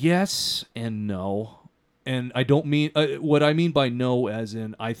 Yes and no. And I don't mean, what I mean by no as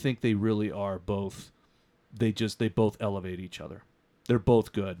in, I think they really are both, they both elevate each other. They're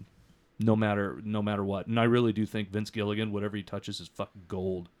both good, no matter what. And I really do think Vince Gilligan, whatever he touches is fucking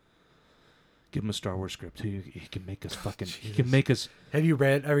gold. Give him a Star Wars script. He can make us fucking. He can make us. Have you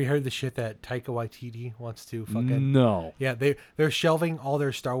heard the shit that Taika Waititi wants to fucking? No. Yeah, they're shelving all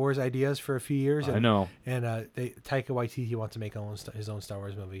their Star Wars ideas for a few years. I know. And Taika Waititi wants to make his own Star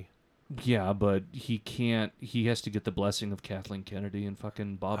Wars movie. Yeah, but he can't. He has to get the blessing of Kathleen Kennedy and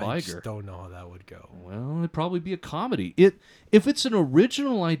fucking Bob Iger. I just don't know how that would go. Well, it'd probably be a comedy. If it's an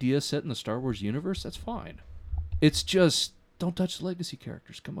original idea set in the Star Wars universe, that's fine. It's just, don't touch the legacy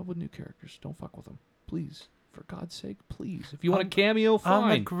characters. Come up with new characters. Don't fuck with them, please. For God's sake, please. If you want a cameo, fine.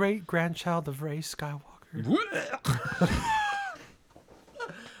 I'm a great grandchild of Rey Skywalker. I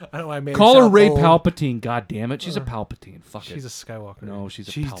don't know why I made Call her sound Ray old. Palpatine. God damn it, she's a Palpatine. Fuck She's it. a Skywalker. No, she's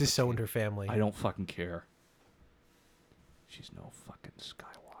a She's Palpatine. disowned her family. I don't fucking care. She's no fucking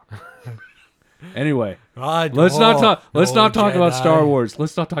Skywalker. Anyway, let's not talk. Let's not talk about Star Wars.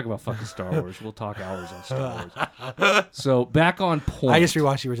 Let's not talk about fucking Star Wars. We'll talk hours on Star Wars. So back on point. I just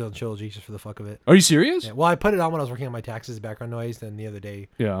rewatched the original trilogy just for the fuck of it. Are you serious? Yeah, well, I put it on when I was working on my taxes, background noise. Then the other day,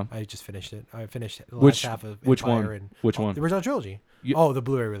 Yeah. I just finished it. I finished the Which- last half of which Empire one? And, Which oh, one? The original trilogy. You- Oh, the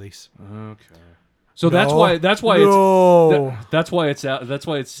Blu-ray release. Okay. So that's why it's that's why it's out. That's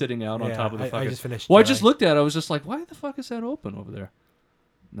why it's sitting out on Yeah, top of the I fucking. just finished Well, I Jedi. just looked at it. I was just like, why the fuck is that open over there?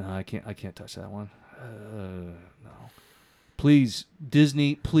 No, I can't touch that one. No. Please,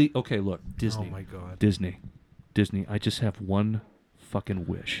 Disney. Please. Okay, look, Disney. Oh my god. Disney. I just have one fucking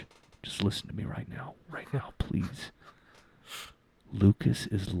wish. Just listen to me right now, please. Lucas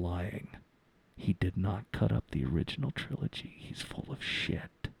is lying. He did not cut up the original trilogy. He's full of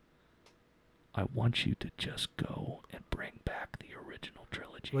shit. I want you to just go and bring back the original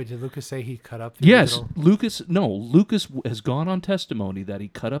trilogy. Wait, did Lucas say he cut up the Yes, original? Lucas has gone on testimony that he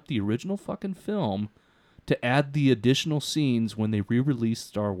cut up the original fucking film to add the additional scenes when they re-released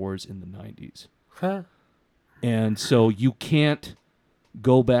Star Wars in the 90s. Huh? And so you can't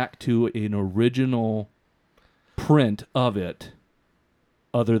go back to an original print of it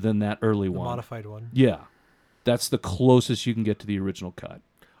other than that early The one. modified one. Yeah. That's the closest you can get to the original cut.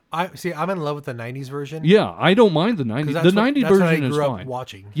 I'm in love with the 90s version. Yeah, I don't mind the 90s. The 90s that's what I version is grew up fine.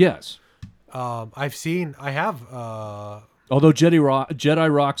 watching. Yes. I have Although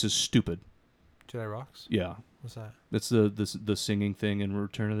Jedi Rocks is stupid. Jedi Rocks. Yeah. What's that? That's the singing thing in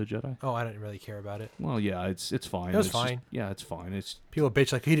Return of the Jedi. Oh, I didn't really care about it. Well, yeah, it's fine. It was It's just- fine. yeah, it's fine. It's People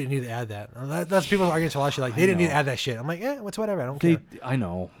bitch like he didn't need to add that. That's people arguing to watch it like they didn't need to know. add that shit. I'm like, what's whatever. I don't they. care. I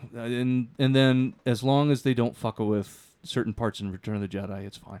know, and then as long as they don't fuck with certain parts in Return of the Jedi,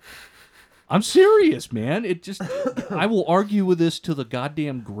 it's fine. I'm serious, man. It just I will argue with this till the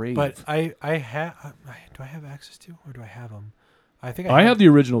goddamn grave. But I have. Do I have access to, or do I have them? I think I have the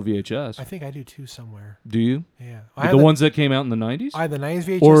original VHS. I think I do too somewhere. Do you? Yeah. The ones that came out in the 90s? I have the 90s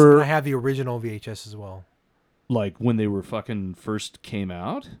VHS, Or- and I have the original VHS as well. Like when they were fucking first came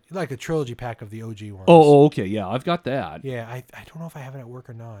out? Like a trilogy pack of the OG ones. Oh, okay. Yeah, I've got that. Yeah, I don't know if I have it at work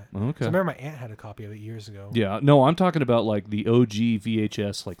or not. Okay. So I remember my aunt had a copy of it years ago. Yeah, no, I'm talking about like the OG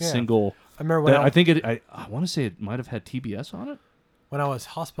VHS, like Yeah. single. I remember when I think it. I want to say it might have had TBS on it. when I was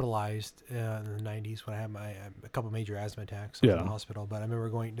hospitalized in the 90s when I had a couple major asthma attacks. I was in Yeah. the hospital, but I remember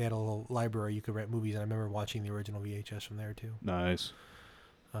they had a little library you could rent movies, and I remember watching the original VHS from there too. Nice.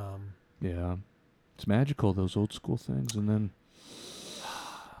 Um, Yeah, it's magical, those old school things, and then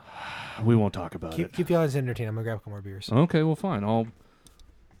we won't talk about it. keep the audience entertained. I'm gonna grab a couple more beers. Okay, well, fine.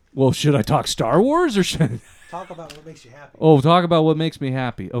 Well, should I talk Star Wars or should? Talk about what makes you happy. Oh, talk about what makes me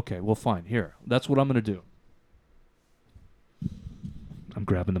happy. Okay, well, fine. Here, that's what I'm gonna do. I'm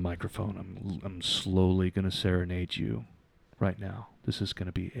grabbing the microphone. I'm slowly gonna serenade you right now. This is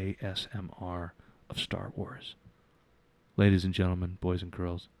gonna be ASMR of Star Wars. Ladies and gentlemen, boys and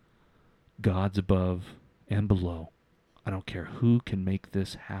girls, gods above and below, I don't care who can make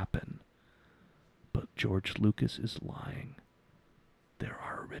this happen, but George Lucas is lying. There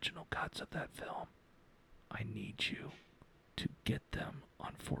are original cuts of that film. I need you to get them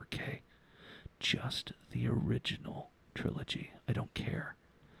on 4K. Just the original trilogy. I don't care.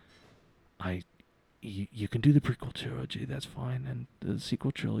 You can do the prequel trilogy, that's fine, and the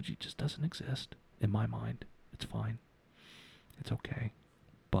sequel trilogy just doesn't exist in my mind. It's fine. It's okay.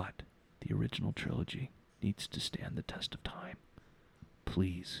 But the original trilogy needs to stand the test of time.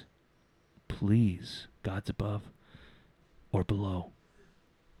 Please, please, gods above or below,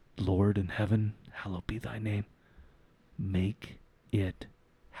 Lord in heaven, hallowed be thy name. Make it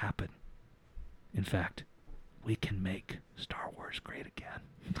happen. In fact, we can make Star Wars great again.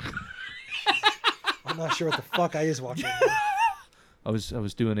 I'm not sure what the fuck I just watched. I was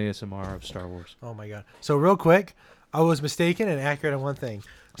doing ASMR of Star Wars. Oh my god! So real quick, I was mistaken and accurate on one thing.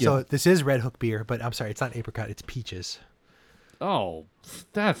 So Yeah. this is Red Hook beer, but I'm sorry, it's not apricot. It's peaches. Oh,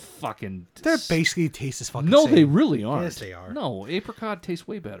 that fucking... They're basically taste as fucking No, same. they really aren't. Yes, they are. No, apricot tastes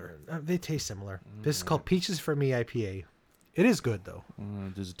way better. They taste similar. This is called Peaches for Me IPA. It is good though.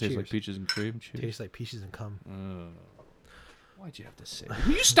 Does it taste like Cheers. peaches and cream? Cheers. Tastes like peaches and cum. Why'd you have to say that?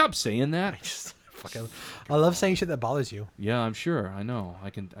 Will you stop saying that? I love saying shit that bothers you. Yeah, I'm sure. I know. I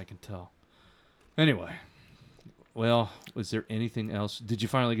can tell. Anyway, well, was there anything else? Did you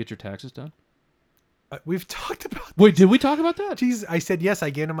finally get your taxes done? We've talked about. Wait, did we talk about that? Jesus, I said yes. I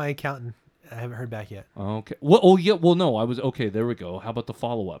gave him my accountant. I haven't heard back yet. Okay. Well, oh yeah. Well, no. I was okay. There we go. How about the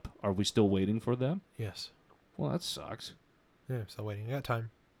follow up? Are we still waiting for them? Yes. Well, that sucks. Yeah, I'm still waiting. I got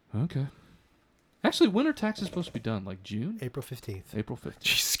time. Okay. Actually, when are taxes supposed to be done? Like June? April 15th. April 15th.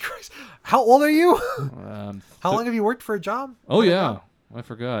 Jesus Christ. How old are you? How Th- long have you worked for a job? Oh, yeah. I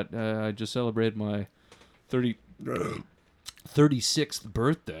forgot. I just celebrated my 36th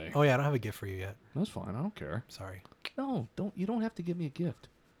birthday. Oh, yeah. I don't have a gift for you yet. That's fine. I don't care. Sorry. No, don't. You don't have to give me a gift.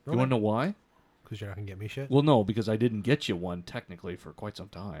 Okay. You want to know why? Because you're not going to get me shit? Well, no, because I didn't get you one technically for quite some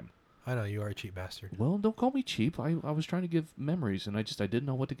time. I know. You are a cheap bastard. Well, don't call me cheap. I was trying to give memories, and I didn't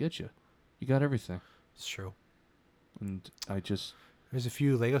know what to get you. You got everything. It's true. And I just... There's a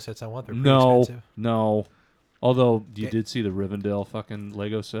few Lego sets I want. They're pretty No, expensive. no. Although, you Yeah. did see the Rivendell fucking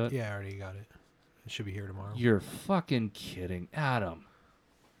Lego set? Yeah, I already got it. It should be here tomorrow. You're fucking kidding. Adam.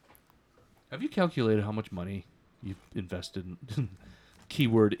 Have you calculated how much money you've invested in...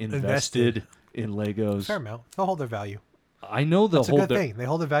 Keyword invested in Legos? Fair amount. They'll hold their value. I know they'll That's a hold good their... thing. They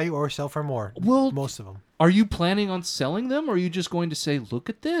hold their value or sell for more. Well, Most of them. are you planning on selling them, or are you just going to say, look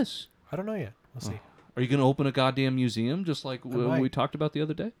at this? I don't know yet. We'll see. Are you going to open a goddamn museum just like might. we talked about the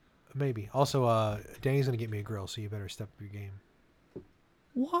other day? Maybe. Also, Danny's going to get me a grill, so you better step up your game.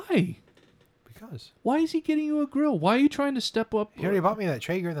 Why? Because. Why is he getting you a grill? Why are you trying to step up? He already bought me that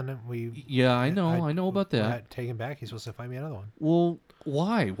Traeger, then we... Yeah, I know about that. I take him back. He's supposed to find me another one. Well,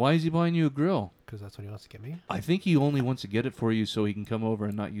 why? Why is he buying you a grill? Because that's what he wants to get me. I think he only wants to get it for you so he can come over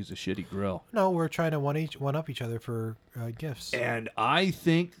and not use a shitty grill. No, we're trying to one up each other for gifts. And I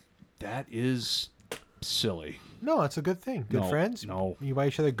think that is silly. No, it's a good thing. Good No, friends. no. You buy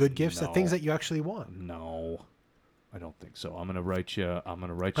each other good gifts, the No. things that you actually want. No, I don't think so. I'm gonna write you.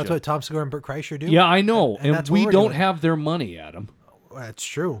 That's what Tom Segura and Bert Kreischer do. Yeah, I know, And and that's what we we're don't doing. have their money, Adam. That's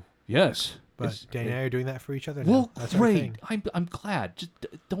true. Yes, But It's- Danny and I are doing that for each other now. well, That's our great. thing. I'm glad. Just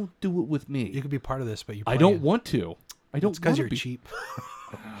don't do it with me. You could be part of this, but you. I don't want to. I don't. It's because wanna you're be. cheap.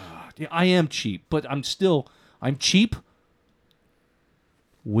 Yeah, I am cheap, but I'm cheap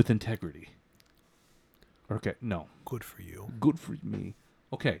with integrity. Okay, no, Good for you. good for me.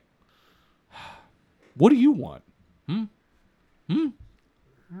 Okay, what do you want?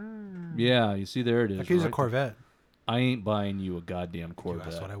 Yeah, you see, there it is. I could use a right Corvette. there. I ain't buying you a goddamn Corvette.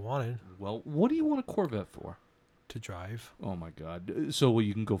 That's what I wanted Well, what do you want a Corvette for? to drive. Oh my god! So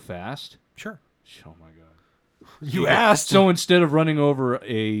you can go fast? Sure. Oh my god! You asked. So instead of running over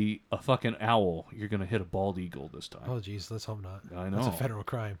a fucking owl, you're gonna hit a bald eagle this time. Oh, jeez. Let's hope not. I That's a know. federal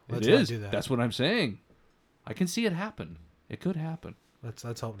crime. It Let's is. not do that. That's what I'm saying. I can see it happen. It could happen. Let's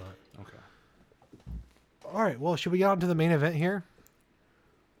hope not. Okay. All right. Well, should we get on to the main event here?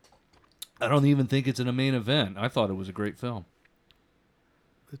 I don't even think it's in a main event. I thought it was a great film.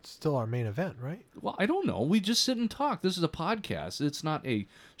 It's still our main event, right? Well, I don't know. We just sit and talk. This is a podcast. It's not a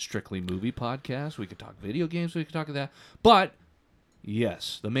strictly movie podcast. We could talk video games. We could talk that. But,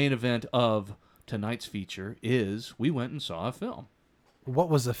 yes, the main event of tonight's feature is we went and saw a film. What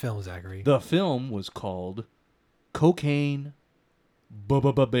was the film, Zachary? The film was called Cocaine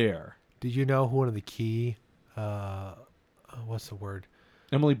Bear. Did you know who one of the key? What's the word?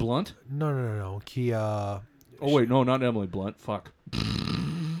 Emily Blunt? No. Key. Oh, wait. No, not Emily Blunt. Fuck.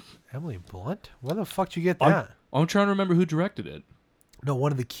 Emily Blunt? Where the fuck did you get that? I'm trying to remember who directed it. No,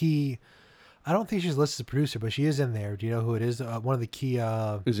 one of the key. I don't think she's listed as a producer, but she is in there. Do you know who it is? One of the key.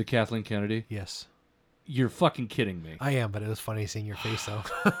 Is it Kathleen Kennedy? Yes, You're fucking kidding me. I am, but it was funny seeing your face though.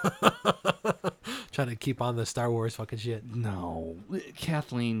 Trying to keep on the Star Wars fucking shit. No.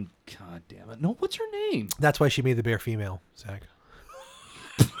 Kathleen, god damn it. No, what's her name? That's why she made the bear female, Zach.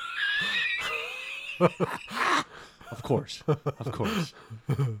 Of course. Of course.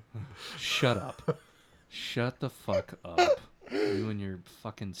 Shut up. Shut the fuck up. You and your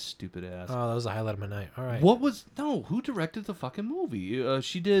fucking stupid ass. Oh, that was the highlight of my night. All right. Who directed the fucking movie?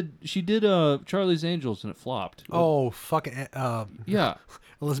 She did Charlie's Angels and it flopped. Oh, fucking. Yeah.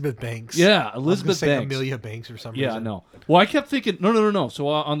 Elizabeth Banks. Yeah, I was gonna Elizabeth say Banks. Amelia Banks or something. Yeah, no. Well, I kept thinking, no. So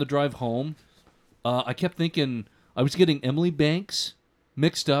on the drive home, I kept thinking I was getting Emily Banks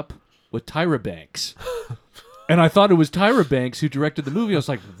mixed up with Tyra Banks. And I thought it was Tyra Banks who directed the movie. I was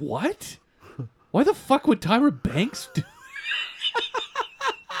like, what? Why the fuck would Tyra Banks do?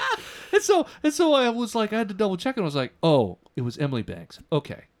 and so I was like, I had to double check and I was like, oh, it was Emily Banks.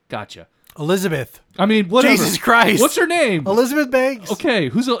 Okay, gotcha. Elizabeth. I mean, whatever. Jesus Christ. What's her name? Elizabeth Banks. Okay,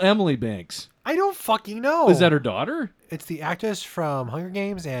 who's Emily Banks? I don't fucking know. Is that her daughter? It's the actress from Hunger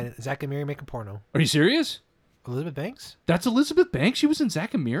Games and Zack and Miri Make a Porno. Are you serious? Elizabeth Banks? That's Elizabeth Banks? She was in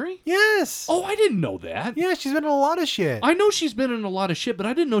Zack and Miri? Yes. Oh, I didn't know that. Yeah, she's been in a lot of shit. I know she's been in a lot of shit, but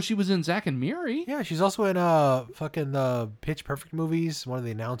I didn't know she was in Zack and Miri. Yeah, she's also in fucking the Pitch Perfect movies. One of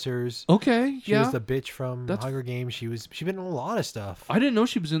the announcers. Okay, She yeah. was the bitch from That's- Hunger Games. She's been in a lot of stuff. I didn't know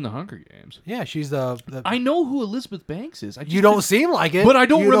she was in the Hunger Games. Yeah, she's the I know who Elizabeth Banks is. I just you don't didn't- seem like it. But I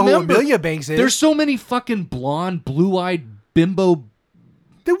don't you know remember. who Amelia Banks is. There's so many fucking blonde, blue-eyed bimbo.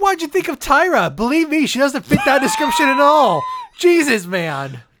 Then why'd you think of Tyra? Believe me, she doesn't fit that description at all. Jesus,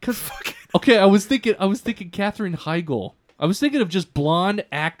 man. Okay, I was thinking Katherine Heigl. I was thinking of just blonde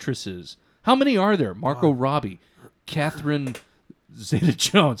actresses. How many are there? Margot Robbie, Catherine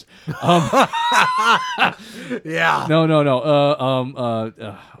Zeta-Jones. Yeah. No.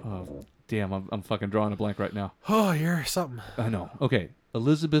 Damn, I'm fucking drawing a blank right now. Oh, you're something. I know. Okay,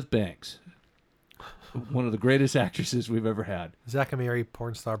 Elizabeth Banks, one of the greatest actresses we've ever had. Zack and Miri,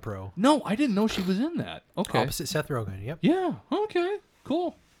 Porn Star Pro. No, I didn't know she was in that. Okay. Opposite Seth Rogen. Yep. Yeah. Okay.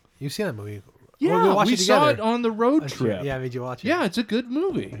 Cool. You've seen that movie. Yeah, watched we it saw together. it on the road trip. Yeah, I made you watch it. Yeah, it's a good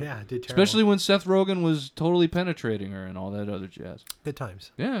movie. Yeah, it did terrible. Especially when Seth Rogen was totally penetrating her and all that other jazz. Good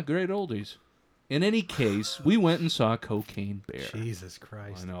times. Yeah, great oldies. In any case, we went and saw Cocaine Bear. Jesus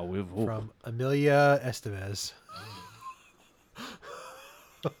Christ. I know. From Amelia Estevez.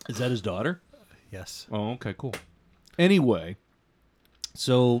 Is that his daughter? Yes. Oh, okay, cool. Anyway,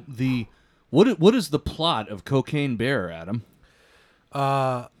 so what is the plot of Cocaine Bear, Adam?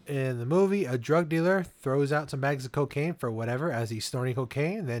 In the movie, a drug dealer throws out some bags of cocaine for whatever as he's snorting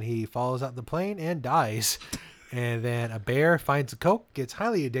cocaine. Then he falls out the plane and dies. And then a bear finds the coke, gets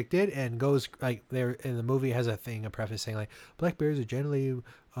highly addicted, and goes like there in the movie has a preface saying like black bears are generally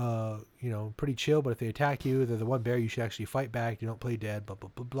pretty chill, but if they attack you, they're the one bear you should actually fight back. You don't play dead, blah blah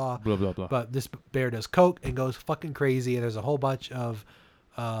blah blah. Blah blah blah. But this bear does coke and goes fucking crazy, and there's a whole bunch of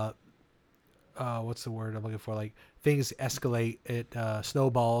what's the word I'm looking for? Like things escalate. It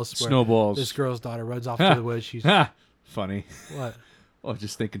snowballs. where Snowballs. This girl's daughter runs off to the woods. She's funny. what? Oh,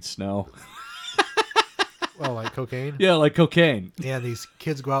 just thinking snow. Oh, like cocaine. Yeah, like cocaine. Yeah, these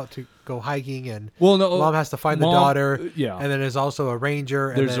kids go out to go hiking, and Well, no, mom has to find the mom- daughter. yeah. And then there's also a ranger.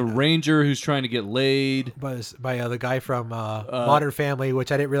 And There's then, a ranger who's trying to get laid. by the guy from Modern Family,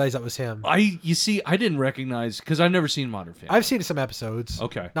 which I didn't realize that was him. I didn't recognize because I've never seen Modern Family. I've seen some episodes.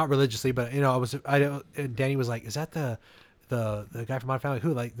 Okay. Not religiously, but and Danny was like, "Is that the guy from Modern Family?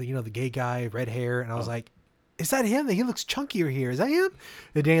 Who the gay guy, red hair?" And I was like, "Is that him? He looks chunkier here. Is that him?"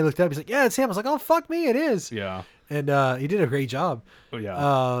 And Danny looked up. He's like, "Yeah, it's him." I was like, "Oh fuck me, it is." Yeah. And he did a great job. Oh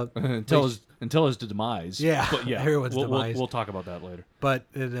yeah. Until his demise. Yeah, But yeah. everyone's we'll, demise. We'll talk about that later. But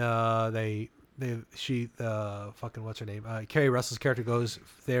fucking what's her name? Carrie Russell's character goes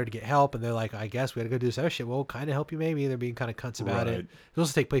there to get help, and they're like, "I guess we got to go do this other shit." Well, we'll kind of help you, maybe. They're being kind of cunts about Right. it. It's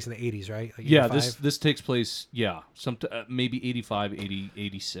supposed to take place in the 80s, right? Like Yeah, 85? this takes place, maybe 85, 80,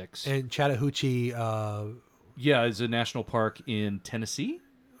 86. And Chattahoochee, Yeah, it's a national park in Tennessee.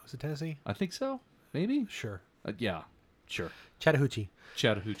 was it Tennessee? I think so. Maybe. Sure, Yeah, sure. Chattahoochee.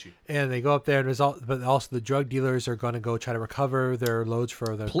 Chattahoochee. And they go up there, and but also the drug dealers are going to go try to recover their loads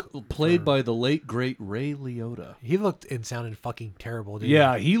for the. Played by the late great Ray Liotta. He looked and sounded fucking terrible, dude.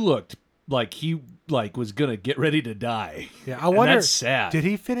 Yeah, he looked like he was gonna get ready to die. Yeah, I And wonder. that's sad. Did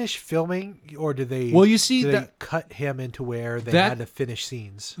he finish filming, or did they? Well, you see did that- they cut him into where they That- had to finish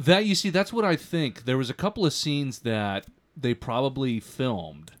scenes. That's what I think. There was a couple of scenes that they probably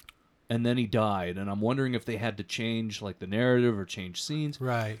filmed, and then he died. And I'm wondering if they had to change like the narrative or change scenes.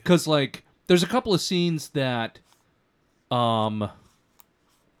 Right. Because like there's a couple of scenes that,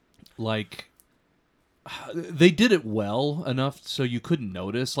 like they did it well enough so you couldn't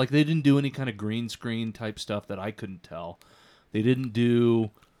notice. Like they didn't do any kind of green screen type stuff that I couldn't tell. They didn't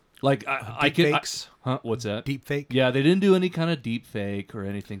do like I could. Fakes. Huh? What's that? Deep fake. Yeah, they didn't do any kind of deep fake or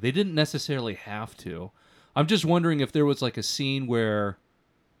anything. They didn't necessarily have to. I'm just wondering if there was like a scene where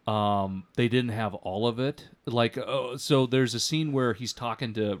they didn't have all of it. Like, so there's a scene where he's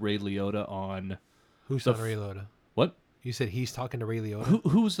talking to Ray Liotta on Who's talking to Ray Liotta? what? You said he's talking to Ray Liotta?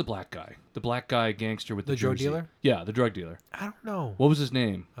 Who was the black guy? The black guy gangster with the The drug jersey. dealer? Yeah, the drug dealer. I don't know. What was his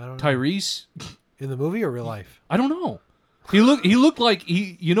name? I don't know. Tyrese? In the movie or real life? I don't know. He looked like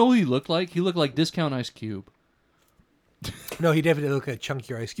you know who he looked like? He looked like Discount Ice Cube. No, he definitely looked like a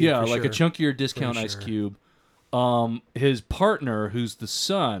chunkier Ice Cube. Yeah, for like sure. a chunkier Discount For Ice sure. Cube. His partner, who's the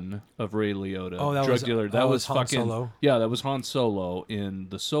son of Ray Liotta, Oh, that drug was- dealer, that that was was Han fucking Solo. Yeah, that was Han Solo in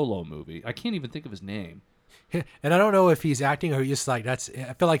the Solo movie. I can't even think of his name. And I don't know if he's acting or just like that's.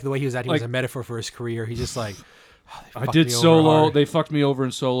 I feel like the way he was acting was Like- a metaphor for his career. He's just like, "Oh, they I fucked did me over Solo. hard." They fucked me over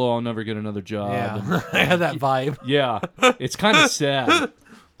in Solo. I'll never get another job. And- Yeah, I had that vibe. yeah, it's kind of sad.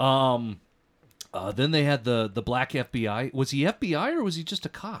 Then they had the black FBI. Was he FBI or was he just a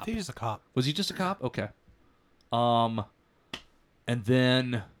I cop? think he's a cop. Was he just a cop? Okay. And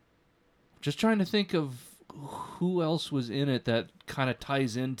then just trying to think of who else was in it that kind of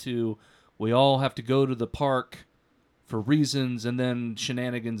ties into we all have to go to the park for reasons and then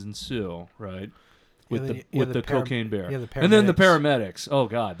shenanigans ensue, right? With the cocaine bear. Yeah, the and then the paramedics. paramedics. Oh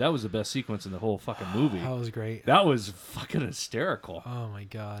god, that was the best sequence in the whole fucking movie. That was great. That was fucking hysterical. Oh my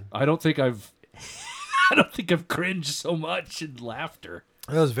god. I don't think I've cringed so much in laughter.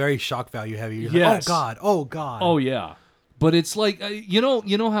 That was very shock value heavy. You're Yes. like, oh god. Oh yeah. But it's like you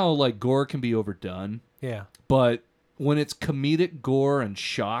know how like gore can be overdone, Yeah. but when it's comedic gore and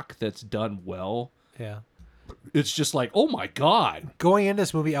shock that's done well, Yeah. it's just like, oh my god. Going into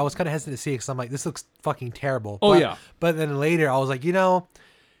this movie, I was kind of hesitant to see it because I'm like, this looks fucking terrible. Oh, But- yeah. But then later, I was like,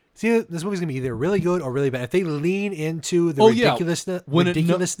 see, this movie's gonna be either really good or really bad. If they lean into the Oh, yeah.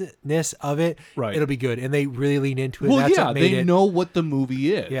 ridiculousness of it, Right. it'll be good. And they really lean into it. Well, That's yeah, what made they it. know what the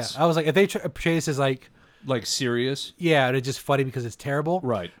movie is. Yeah, I was like, if they portray this as like, Like serious. yeah, it's just funny because it's terrible.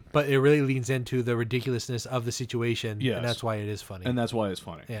 Right. But it really leans into the ridiculousness of the situation. Yes. And that's why it is funny. And that's why it's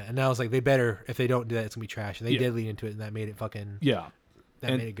funny. yeah. And I was like, they better, if they don't do that, it's gonna be trash. And they Yeah. did lean into it, and that made it fucking. Yeah.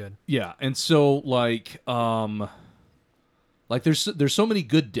 That and- made it good. Yeah, and so like there's so many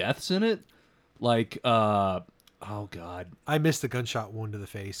good deaths in it. Like oh god. I missed the gunshot wound to the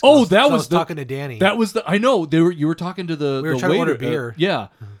face. Oh, I I was the- talking to Danny. That was the I know you were talking to the We were the trying to waiter. order beer. Yeah.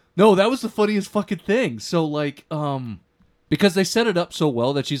 No, that was the funniest fucking thing. So like because they set it up so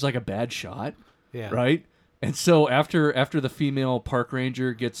well that she's like a bad shot, yeah. right? And so after the female park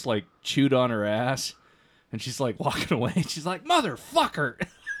ranger gets like chewed on her ass and she's like walking away, she's like, "Motherfucker."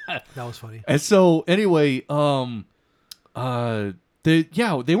 That was funny. And so anyway,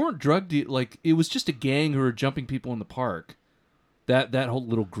 they weren't drugged. Like it was just a gang who were jumping people in the park. That whole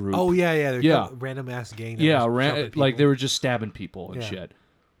little group. Oh yeah, yeah. They're Yeah. random ass gang. that Yeah, was jumping like they people. were just stabbing people and Yeah. shit.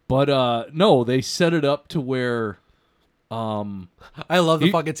 But no, they set it up to where I love the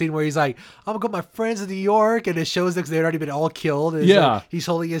fucking scene where he's like, "I'm gonna go with my friends in New York," and it shows that they'd already been all killed. And it's Yeah. like, he's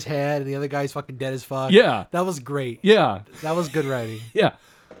holding his head, and the other guy's fucking dead as fuck. Yeah. that was great. yeah, That was good writing. yeah.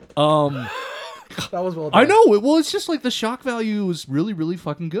 That was well done. I know. Well, it's just like the shock value was really, really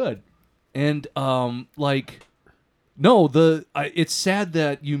fucking good, and like, no, it's sad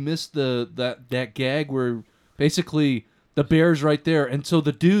that you missed that gag where basically the bear's right there, and so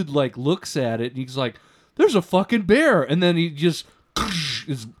the dude like looks at it and he's like, "There's a fucking bear," and then he just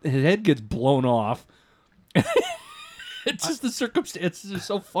his head gets blown off. It's just the circumstances are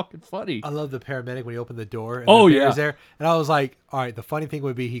so fucking funny. I love the paramedic when he opened the door. And Oh, the bear's yeah. there, and I was like, "All right." The funny thing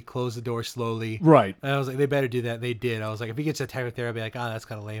would be he closed the door slowly. Right. And I was like, they better do that. And they did. I was like, if he gets attacked with there, I'd be like, that's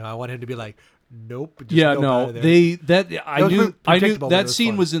kind of lame. I want him to be like, nope. Just Yeah, nope out no, of there. I was knew predictable, but it that was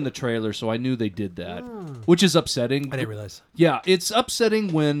scene fun. was in the trailer, so I knew they did that, which is upsetting. I didn't realize. Yeah, it's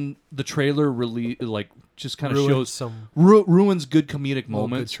upsetting when the trailer really like just kind of Ruined shows some ruins good comedic old good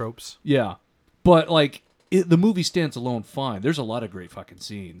moments. tropes. Yeah, but like the movie stands alone fine. There's a lot of great fucking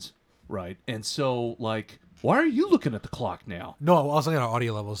scenes, right? And so like, why are you looking at the clock now? No, I was looking at our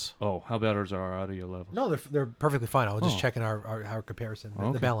audio levels. Oh, how bad are our audio levels? No, they're perfectly fine. I was just Oh. checking our comparison,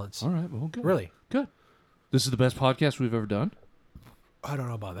 Okay. the balance. All right, well, good. Really? Good. This is the best podcast we've ever done. I don't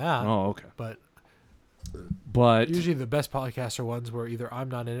know about that, Oh, okay. but But usually the best podcasts are ones where either I'm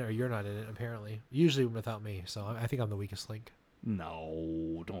not in it or you're not in it. Apparently, usually without me. So I think I'm the weakest link.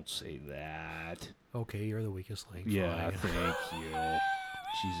 no, don't say that. Okay, you're the weakest link. Yeah, Fine. thank you.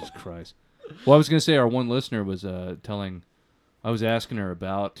 Jesus Christ. Well, I was going to say our one listener was I was asking her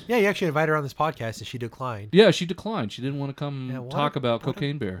about. Yeah, you actually invited her on this podcast and she declined. Yeah, she declined. She didn't want to come Yeah, what talk a- about what a-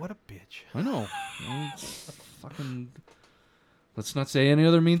 Cocaine Bear. What a bitch. I know. Fucking. Let's not say any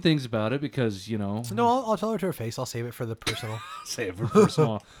other mean things about it because, No, I'll tell her to her face. I'll save it for the personal. say it for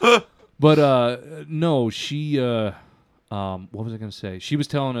personal. But no, she what was I going to say? She was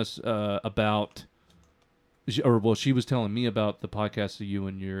telling us about she was telling me about the podcast that you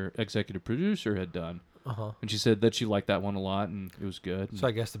and your executive producer had done. Uh-huh. And she said that she liked that one a lot and it was good. So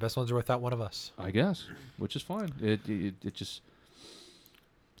I guess the best ones are without one of us. I guess, which is fine. It just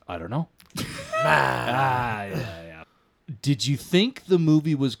I don't know. Yeah. Did you think the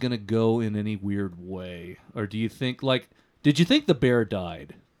movie was going to go in any weird way? Or did you think the bear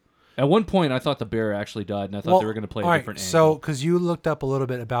died? At one point, I thought the bear actually died, and I thought they were going to play a different So, angle. because you looked up a little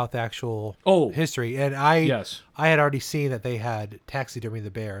bit about the actual Oh. history, and Yes. I had already seen that they had taxidermy the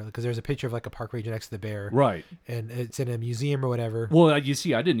bear because there's a picture of like a park ranger next to the bear, Right. and it's in a museum or whatever. Well, you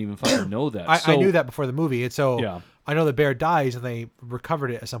see, I didn't even fucking know that. I knew that before the movie, and so Yeah. I know the bear dies, and they recovered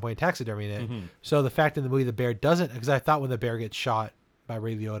it at some point, taxidermied it. Mm-hmm. So the fact in the movie the bear doesn't, because I thought when the bear gets shot by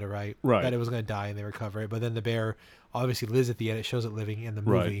Ray Liotta, right? Right. That it was going to die and they recover it. But then the bear obviously lives at the end. It shows it living in the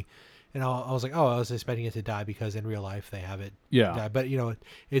movie. Right. And I was like, oh, I was expecting it to die because in real life they have it Yeah. die. But,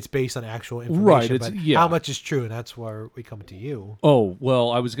 it's based on actual information. Right, it's- But yeah. how much is true? And that's where we come to you. Oh,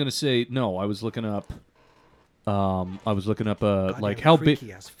 well, I was going to say, no, I was looking up, like how big.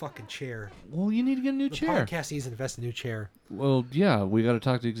 Freaky ass fucking chair. Well, you need to get a new The chair. podcast needs to invest in a new chair. Well, yeah, we got to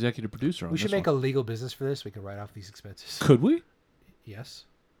talk to the executive producer on We this should make one. a legal business for this. We can write off these expenses. Could we? Yes.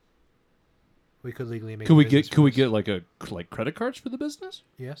 We could legally make. Could a we business get? for Could we this. get like credit cards for the business?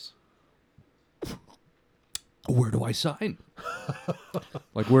 Yes. Where do I sign?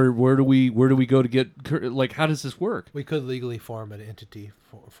 Like where do we go to get? Like, how does this work? We could legally form an entity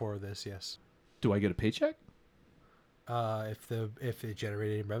for this. Yes. Do I get a paycheck? If it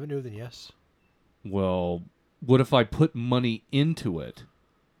generated revenue, then yes. Well, what if I put money into it?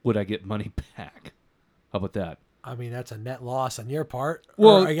 Would I get money back? How about that? I mean, that's a net loss on your part.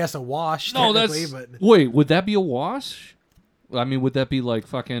 Well, Or I guess a wash. No, technically, that's. But Wait, would that be a wash? I mean, would that be like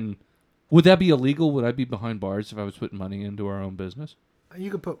fucking? Would that be illegal? Would I be behind bars if I was putting money into our own business? you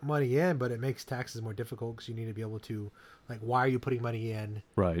could put money in, but it makes taxes more difficult because you need to be able to, like, why are you putting money in?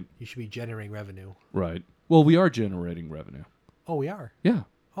 Right, You should be generating revenue. right. Well, we are generating revenue. Oh, we are. Yeah.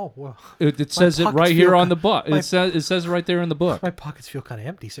 Oh well. It says it pockets right feel here on ki- the book. my- It says it right there in the book. My pockets feel kind of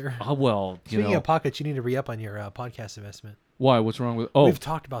empty, sir. Oh, well, you Speaking know. of pockets, you need to re-up on your podcast investment. Why? What's wrong with? Oh, We've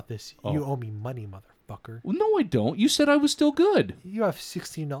talked about this. You Oh. owe me money, motherfucker. well, no, I don't. You said I was still good. You have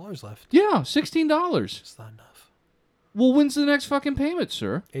 $16 left. Yeah, $16. It's not enough. Well, when's the next fucking payment,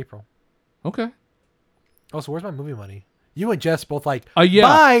 sir? April. Okay. Oh, so where's my movie money? You and Jess both like, Yeah.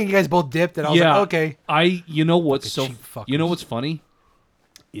 bye. You guys both dipped, and I was Yeah. like, okay. You know what's Fucking so? cheap You know fuckers. what's funny?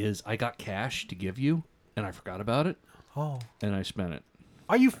 Is I got cash to give you, and I forgot about it, Oh, and I spent it.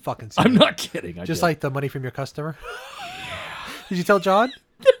 are you fucking serious? I'm not kidding. I Just did. like the money from your customer. Did you tell John?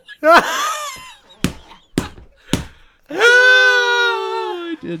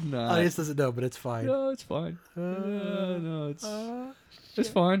 I did not. Audience doesn't know, but it's fine. No, it's fine. No, it's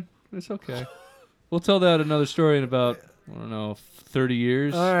fine. It's okay. We'll tell that another story in about, I don't know, 30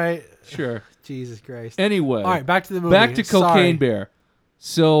 years. All right. Sure. Jesus Christ. Anyway. All right, back to the movie. Back to Cocaine Sorry. Bear.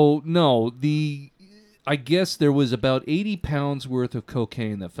 So, no, I guess there was about 80 pounds worth of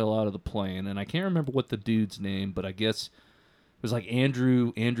cocaine that fell out of the plane, and I can't remember what the dude's name, but I guess it was like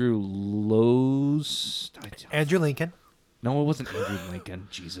Andrew Lowe's. Andrew Lincoln. No, it wasn't Andrew Lincoln.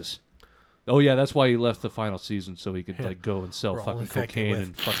 Jesus. Oh yeah, that's why he left the final season so he could like go and sell We're all fucking infected cocaine with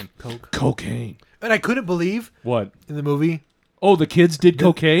and fucking Coke. cocaine. And I couldn't believe What? in the movie. Oh, the kids did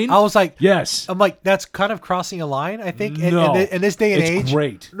cocaine? I was like, Yes. I'm like, that's kind of crossing a line, I think. No. In this day and It's age.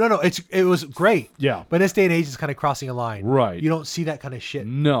 great. No, it was great. Yeah. But in this day and age, it's kind of crossing a line. Right. You don't see that kind of shit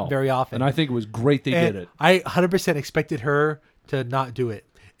No. very often. And I think it was great they And did it. I 100% expected her to not do it.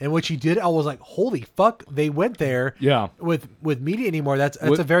 And when she did, I was like, holy fuck, they went there. Yeah. With media anymore, that's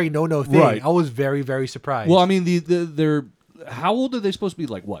With- a very no thing. Right. I was very, very surprised. Well, I mean, they're how old are they supposed to be?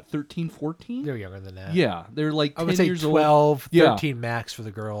 Like what? 13, 14? they're younger than that. Yeah, they're like 10 I would say years 12, old. 13 max for the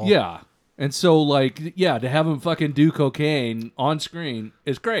girl. Yeah. And so like yeah, to have them fucking do cocaine on screen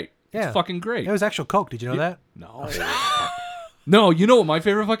is great. Yeah. It's fucking great. It was actual Coke. Did you know that? No. No, you know what my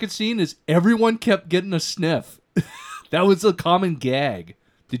favorite fucking scene is? Everyone kept getting a sniff. That was a common gag.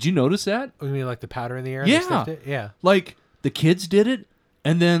 Did you notice that? You mean like the powder in the air? and they Yeah. sniffed it? Yeah. Like the kids did it,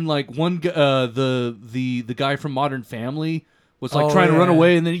 and then like the guy from Modern Family was like Oh, trying to run yeah.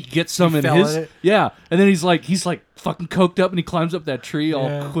 away, and then he gets some in fell his in it. yeah, and then he's like fucking coked up, and he climbs up that tree all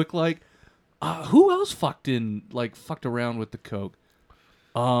Yeah. quick like. Who else fucked around with the coke?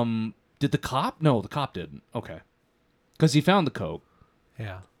 Did the cop? No, the cop didn't. Okay, because he found the coke.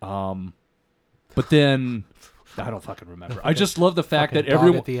 Yeah. But then I don't fucking remember. I just love the fact that Fucking dog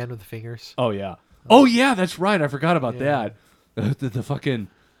everyone. at the end with the fingers. Oh yeah. Oh yeah, that's right. I forgot about Yeah. that. The fucking.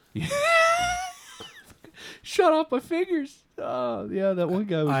 Shut off my fingers. Oh yeah, that one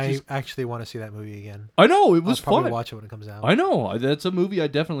guy was I just. actually want to see that movie again. I know it was I'll probably fun. watch it when it comes out. I know that's a movie I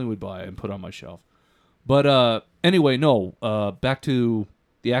definitely would buy and put on my shelf. But anyway, no. Back to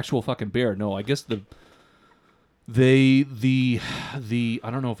the actual fucking bear. No, I guess the I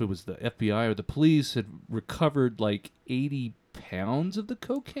don't know if it was the FBI or the police had recovered like 80 pounds of the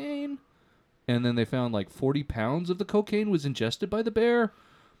cocaine, and then they found like 40 pounds of the cocaine was ingested by the bear,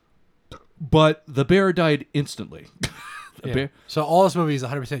 but the bear died instantly. The Yeah. bear- So all this movie is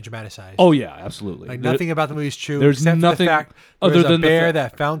 100% dramatized. oh yeah, absolutely. Like nothing about the movie is true. there's except nothing for the fact other there's a than the bear fa-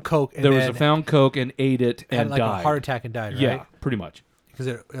 that found coke and There was then a found coke and ate it had and like died. a heart attack and died. Right? Yeah, pretty much.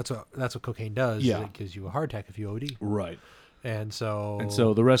 Because that's what cocaine does. Yeah. It gives you a heart attack if you OD. Right. And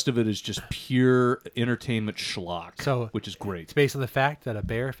so the rest of it is just pure entertainment schlock, So- which is it's great. based on the fact that a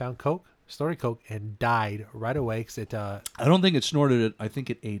bear found coke, snorted coke, and died right away because I don't think it snorted it. I think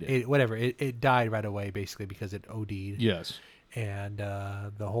it ate it. it died right away basically because it OD'd. Yes. And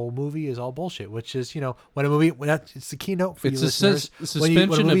the whole movie is all bullshit, which is, when a movie, it's the keynote for It's you a listeners. suspension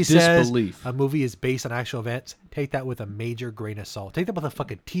when a movie of says disbelief. a movie is based on actual events, take that with a major grain of salt. Take that with a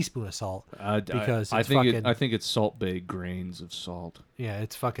fucking teaspoon of salt. Because I it's think fucking, I think it's Salt Bay grains of salt. yeah,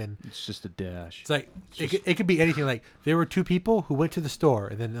 it's fucking, It's just a dash. it's like, it could be anything. Like, there were two people who went to the store,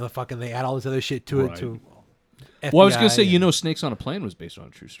 and then they add all this other shit to Right. it. To Well, I was gonna FBI say, and- Snakes on a Plane was based on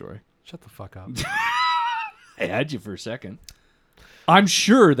a true story. Shut the fuck up. I had you for a second. I'm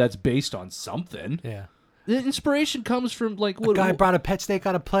sure that's based on something. Yeah. The inspiration comes from like A guy brought a pet snake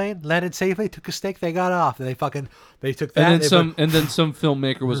on a plane, landed safely, took a steak, they got off. And they took that. and then some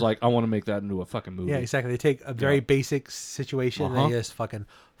filmmaker was like, I want to make that into a fucking movie. Yeah, exactly. They take a very basic situation and they just fucking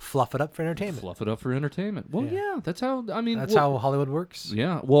fluff it up for entertainment. Fluff it up for entertainment. Well, yeah, that's how. I mean, That's how Hollywood works.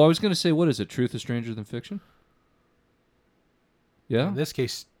 Yeah. Well, I was gonna say, what is it? Truth is stranger than fiction. Yeah. In this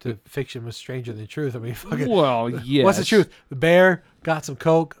case, the fiction was stranger than truth. I mean, fucking. Well, yes. What's the truth? The bear got some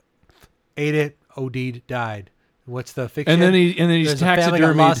coke, ate it, OD'd, died. What's the fiction? And then he's There's a family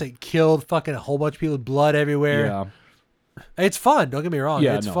got taxidermied. lost and killed fucking a whole bunch of people, blood everywhere. Yeah. It's fun. Don't get me wrong.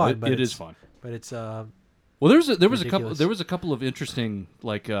 Yeah. It's No, fun. But it is fun. But it's Well, there was ridiculous. a couple of interesting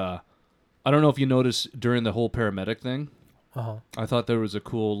I don't know if you noticed during the whole paramedic thing. I thought there was a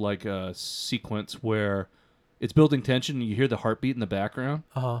cool sequence where it's building tension and you hear the heartbeat in the background.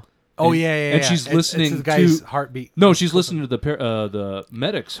 Oh yeah. And she's listening it's the guy's to heartbeat. No, she's listening to the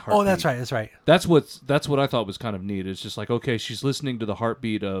medic's heartbeat. Oh, that's right. That's right. That's what I thought was kind of neat. It's just like, okay, she's listening to the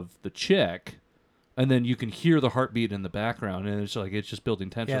heartbeat of the chick, and then you can hear the heartbeat in the background, and it's just building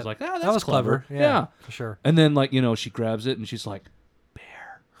tension. Yeah, It's like, that's that was clever. Yeah, for sure. And then she grabs it and she's like,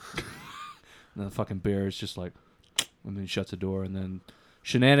 bear. And the fucking bear is just like, and then he shuts the door, and then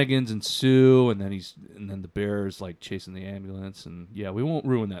shenanigans ensue, and then the bear is like chasing the ambulance, and yeah, we won't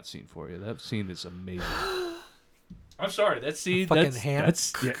ruin that scene for you. That scene is amazing. I'm sorry, that scene.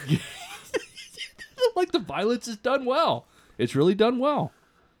 That's yeah. Like the violence is done well. It's really done well.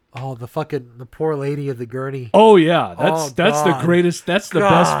 Oh, the poor lady of the gurney. Oh yeah, that's the God. greatest. That's the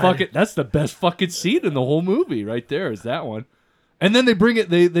God. best fucking scene in the whole movie. Right there is that one. And then they bring it.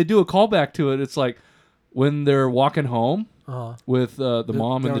 They do a callback to it. It's like when they're walking home with the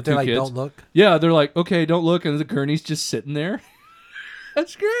mom and the two like, kids. Don't look. Yeah, they're like, okay, don't look, and the gurney's just sitting there.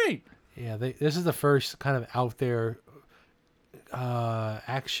 That's great. Yeah, this is the first kind of out there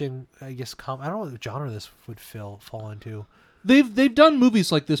action. I guess I don't know what genre this would fall into. They've done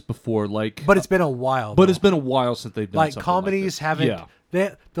movies like this before, but it's been a while. But though. it's been a while since they've done like something comedies like this. haven't.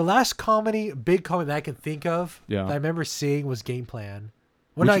 Yeah. The last big comedy that I can think of Yeah. that I remember seeing was Game Plan.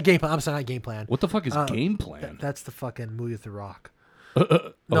 Well, not Game Plan. I'm sorry, not Game Plan. What the fuck is Game Plan? That's the fucking movie with The Rock.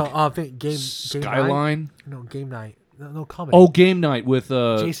 Okay. No, I think Game Skyline. Night? No, Game Night. No comedy. Oh, Game Night with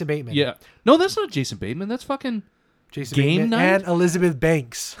Jason Bateman. Yeah. No, that's not Jason Bateman. That's fucking Jason Game Bateman Night? and Elizabeth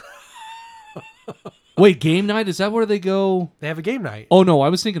Banks. Wait, Game Night? Is that where they go? They have a game night. Oh no, I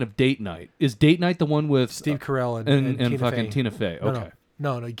was thinking of Date Night. Is Date Night the one with Steve Carell and and fucking Fey. Tina Fey? Okay.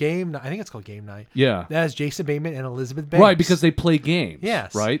 No, Game Night. I think it's called Game Night. Yeah. That has Jason Bateman and Elizabeth Banks. Right, because they play games.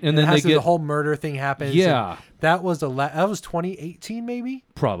 Yes. Right, and then it has they get the whole murder thing happens. Yeah. and that was that was 2018 maybe.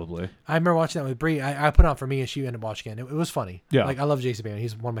 probably. I remember watching that with Brie. I put it on for me and she ended up watching it. It was funny. Yeah. Like I love Jason Bateman.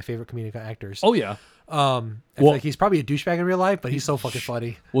 He's one of my favorite comedic actors. Oh yeah. I feel like he's probably a douchebag in real life, but he's so fucking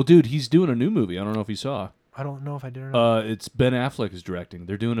funny. Well, dude, he's doing a new movie. I don't know if you saw. I don't know if I did or not. It's Ben Affleck is directing.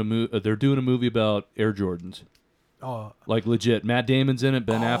 They're doing a movie about Air Jordans. Oh, Like legit. Matt Damon's in it.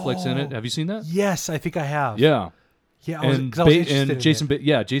 Ben Affleck's in it. Have you seen that? yes, I think I have. Yeah. Yeah, And 'cause I was interested in Jason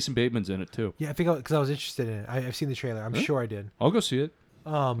it. Jason Bateman's in it too. Yeah, I think because I was interested in it. I've seen the trailer. I'm sure I did. I'll go see it.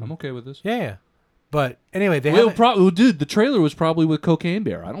 I'm okay with this. Yeah. But anyway, they Well, haven't. dude, the trailer was probably with Cocaine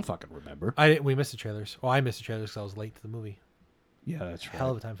Bear. I don't fucking remember. We missed the trailers. Well, I missed the trailers because I was late to the movie. Yeah, that's right.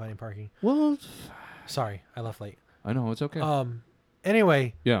 Hell of a time finding parking. Well, Sorry, I left late. I know it's okay.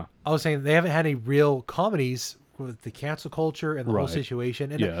 Anyway, yeah. I was saying they haven't had any real comedies with the cancel culture and the whole Right.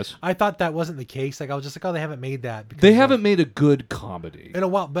 situation. And Yes. I thought that wasn't the case. Like I was just like, oh, they haven't made that. Because They haven't made a good comedy. in a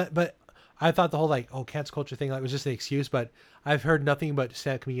while. But I thought the whole cancel culture thing was just an excuse. But I've heard nothing but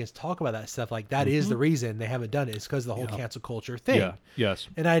stand comedians talk about that stuff. Like that is the reason they haven't done it. It's because of the whole cancel culture thing. Yeah. Yes.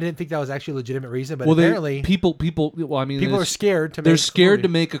 And I didn't think that was actually a legitimate reason. But Well, apparently people. Well, I mean, people are scared to. They're make scared to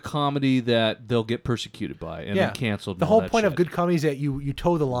comedy. make a comedy that they'll get persecuted by and then canceled. The and all whole that point of shit. good comedy is that you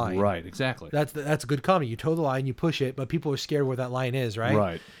toe the line. Right. Exactly. That's a good comedy. You toe the line, you push it, but people are scared where that line is, right?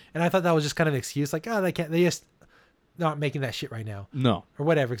 Right. And I thought that was just kind of an excuse, like, oh, they not making that shit right now. No. Or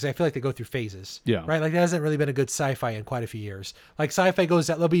whatever, because I feel like they go through phases. Yeah. Right? Like, there hasn't really been a good sci-fi in quite a few years. Like, sci-fi goes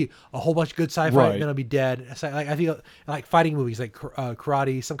that there'll be a whole bunch of good sci-fi, Right. and then it'll be dead. It's like, I feel like fighting movies, like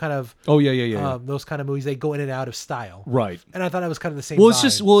karate, some kind of Oh, yeah. those kind of movies, they go in and out of style. Right. And I thought it was kind of the same. Well,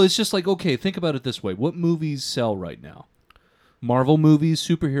 vibe. it's just like, okay, think about it this way. What movies sell right now? Marvel movies,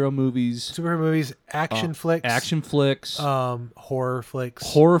 superhero movies, Superhero movies, action flicks, horror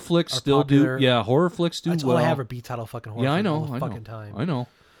flicks are still popular. do. Yeah, horror flicks do That's well. all I have are B-title fucking horror. Yeah, I films know. all the I know. fucking time. I know.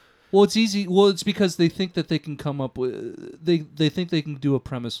 Well, it's easy. Well, it's because they think that they can come up with. They think they can do a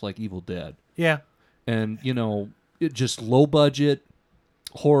premise like Evil Dead, Yeah. and it just low budget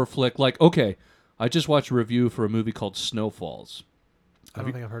horror flick. Like, okay, I just watched a review for a movie called Snowfalls. I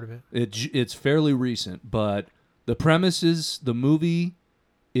don't think I've heard of it. It's fairly recent, but the premise is the movie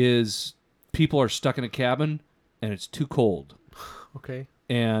is people are stuck in a cabin and it's too cold, Okay.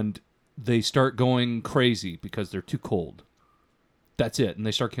 and they start going crazy because they're too cold. That's it, and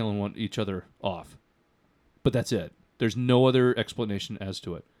they start killing each other off. But that's it. There's no other explanation as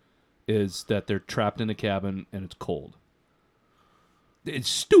to it. Is that they're trapped in a cabin and it's cold. It's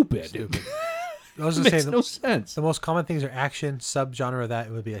stupid. I was It gonna say makes no sense. the most common things are action, subgenre of that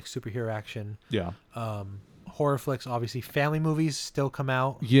it would be like superhero action, Yeah. horror flicks. Obviously, family movies still come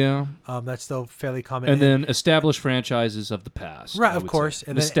out. Yeah. That's still fairly common. And then established franchises of the past. Right, I of would course. say.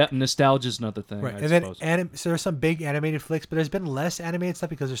 And then- Nostalgia is another thing. right, I and then suppose. so there's some big animated flicks, but there's been less animated stuff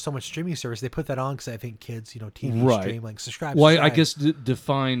because there's so much streaming service. They put that on because I think kids, TV Right. stream, like subscribe. Well, I subscribe. guess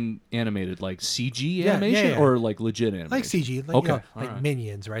define animated like CG Yeah, animation yeah. or like legit animation. like CG, like, Okay, like alright.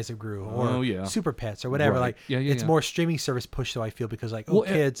 Minions, Rise of Gru, or Oh, yeah. Super Pets, or whatever. Right. Like, Yeah, it's yeah. more streaming service push, so I feel because like, Well,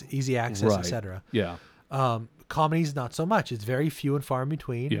 kids, easy access, right. etc. Yeah. Comedies, not so much. It's very few and far in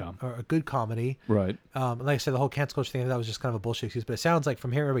between. Yeah. Or a good comedy. Right. Like I said, the whole cancel culture thing, that was just kind of a bullshit excuse. But it sounds like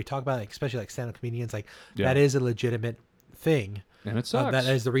from hearing everybody talk about it, especially like stand-up comedians, like Yeah. that is a legitimate thing. And it sucks. That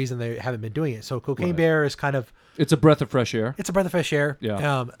is the reason they haven't been doing it. So Cocaine Right. Bear is kind of, It's a breath of fresh air. it's a breath of fresh air.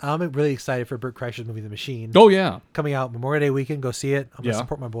 Yeah. I'm really excited for Burt Kreischer's movie, The Machine. Oh yeah. Coming out Memorial Day weekend. Go see it. I'm going to Yeah.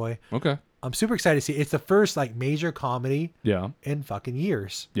 support my boy. Okay. I'm super excited to see it. It's the first like major comedy Yeah. in fucking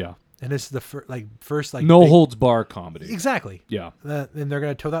years. Yeah. And it's the first like No big- holds bar comedy. Exactly. Yeah. And they're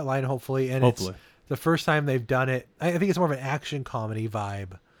going to toe that line hopefully. And Hopefully. it's the first time they've done it. I think it's more of an action comedy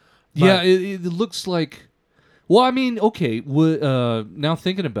vibe. Yeah. It looks like. Well, I mean, okay. Now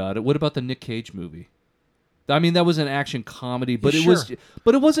thinking about it, what about the Nick Cage movie? I mean, that was an action comedy, but it was, Sure.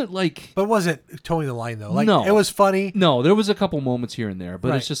 but it wasn't like. But it wasn't towing the line though. Like No. it was funny. No, there was a couple moments here and there, but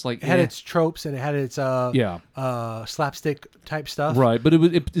Right. it's just like it had eh. its tropes and it had its slapstick type stuff. Right, but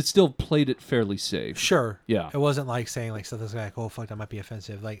it still played it fairly safe. Sure. Yeah. It wasn't like saying like stuff that's like, oh fuck, that might be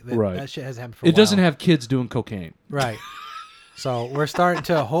offensive. Like Right. that shit hasn't happened for a It doesn't while. have kids doing cocaine. Right. So we're starting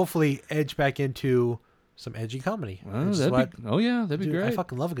to hopefully edge back into some edgy comedy. Well, which is that'd what- be, oh yeah, that'd be dude, great. I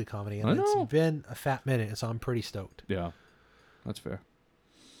fucking love a good comedy, and I know. it's been a fat minute, so I'm pretty stoked. Yeah, that's fair.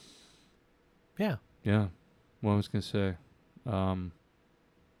 Yeah. Yeah. What I was gonna say,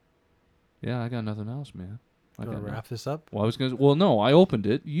 yeah, I got nothing else, man. I You got want to wrap this up? Well, I was gonna. Well, no, I opened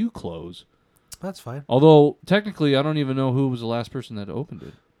it. You close. That's fine. Although technically, I don't even know who was the last person that opened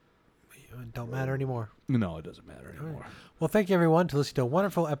it. It don't matter anymore. No, it doesn't matter anymore. Well, thank you everyone to listening to a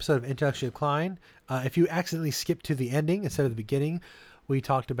wonderful episode of Intellectually Decline. If you accidentally skipped to the ending instead of the beginning, we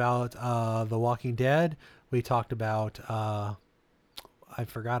talked about The Walking Dead. We talked about I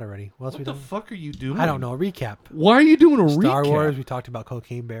forgot already. What else What we the done? fuck are you doing? I don't know. A recap. Why are you doing a Star recap? Wars. We talked about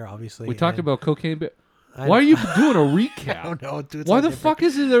Cocaine Bear, obviously. We talked and about Cocaine Bear. I Why are don't- you doing a recap? I don't know. Dude, it's Why all the different. fuck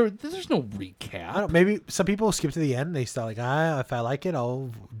is it there? There's no recap. I don't. Maybe some people skip to the end. They start like, if I like it,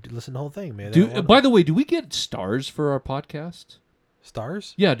 I'll listen to the whole thing. Maybe they don't wanna. By the way, do we get stars for our podcast?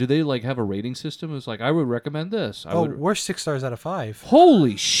 Stars. Yeah, do they like have a rating system? It's like I would recommend this. I Oh, would. we're 6 stars out of 5.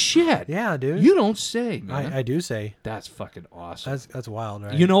 Holy shit! Yeah, dude. You don't say, man. I do say That's fucking awesome. that's wild,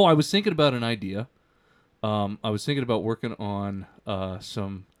 right? You know, I was thinking about an idea. I was thinking about working on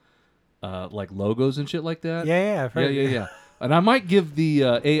some like logos and shit like that. Yeah, I've heard. yeah. And I might give the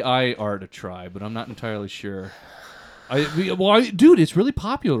AI art a try, but I'm not entirely sure. Dude, it's really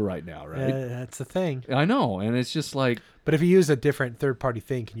popular right now, right? That's the thing. I know, and it's just like, But if you use a different third-party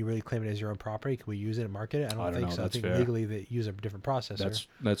thing, can you really claim it as your own property? Can we use it and market it? I don't think know, so. I that's think fair. legally they use a different processor.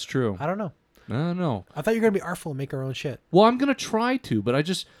 that's true. I don't know. I don't know. I thought you were gonna be artful and make our own shit. Well, I'm gonna try to, but I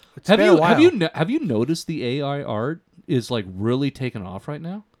just It's been a while. have you noticed the AI art is like really taking off right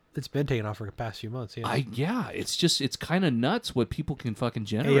now? It's been taken off for the past few months. Yeah. Yeah, it's kind of nuts what people can fucking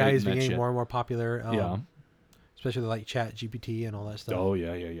generate. AI is in that getting shit. more and more popular. Yeah. Especially like Chat GPT and all that stuff. Oh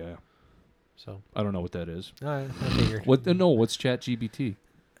yeah. So I don't know what that is. I figured. What? No, what's ChatGPT?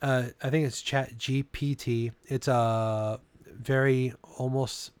 I think it's Chat GPT. It's a very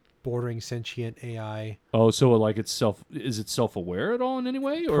almost bordering sentient AI. Oh, so like is it self-aware at all in any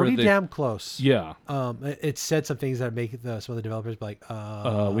way, or Pretty are they, damn close. yeah? It said some things that make some of the developers be like,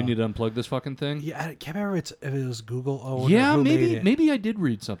 We need to unplug this fucking thing. Yeah, I can't remember if it was Google owned. Yeah, or who made it. maybe I did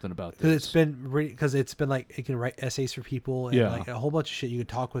read something about this. Because it's been like it can write essays for people and Yeah. like a whole bunch of shit. You can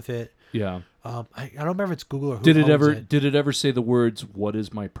talk with it. Yeah. I don't remember if it's Google or who Did it owns ever it. did it ever say the words "What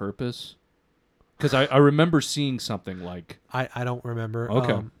is my purpose"? Because I remember seeing something like, I don't remember.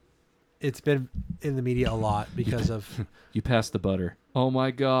 Okay. It's been in the media a lot because of "You passed the butter." Oh my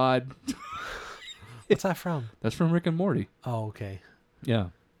God, what's that from? that's from Rick and Morty. Oh, okay. Yeah,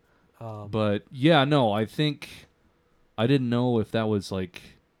 Um, but yeah, no, I think I didn't know if that was like.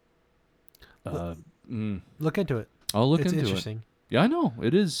 look into it. I'll look It's into interesting. it. Yeah, I know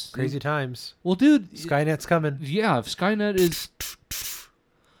it is Crazy times. Well, dude, Skynet's coming. yeah, if Skynet is.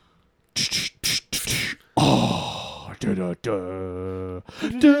 Oh, da-da-da.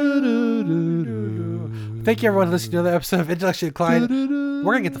 Thank you everyone for listening to another episode of Intellectually Declined.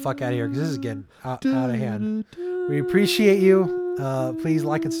 We're gonna get the fuck out of here because this is getting out of hand. We appreciate you. Please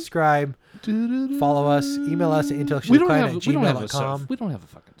like and subscribe. Follow us. Email us at intellectuallydeclined@gmail.com. We don't have a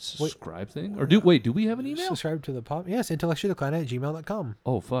fucking subscribe thing. Or do we have an email? Subscribe to the pod. Yes, intellectuallydeclined@gmail.com.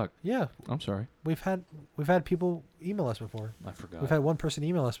 Oh fuck. Yeah, I'm sorry. we've had people email us before. I forgot. We've had one person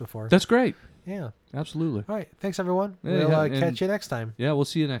email us before. That's great. Yeah. Absolutely. All right. Thanks everyone. Yeah, We'll yeah, catch you next time. Yeah, we'll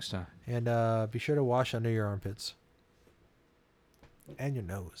see you next time. And be sure to wash under your armpits and your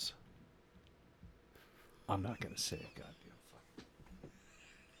nose. I'm not gonna say it, God.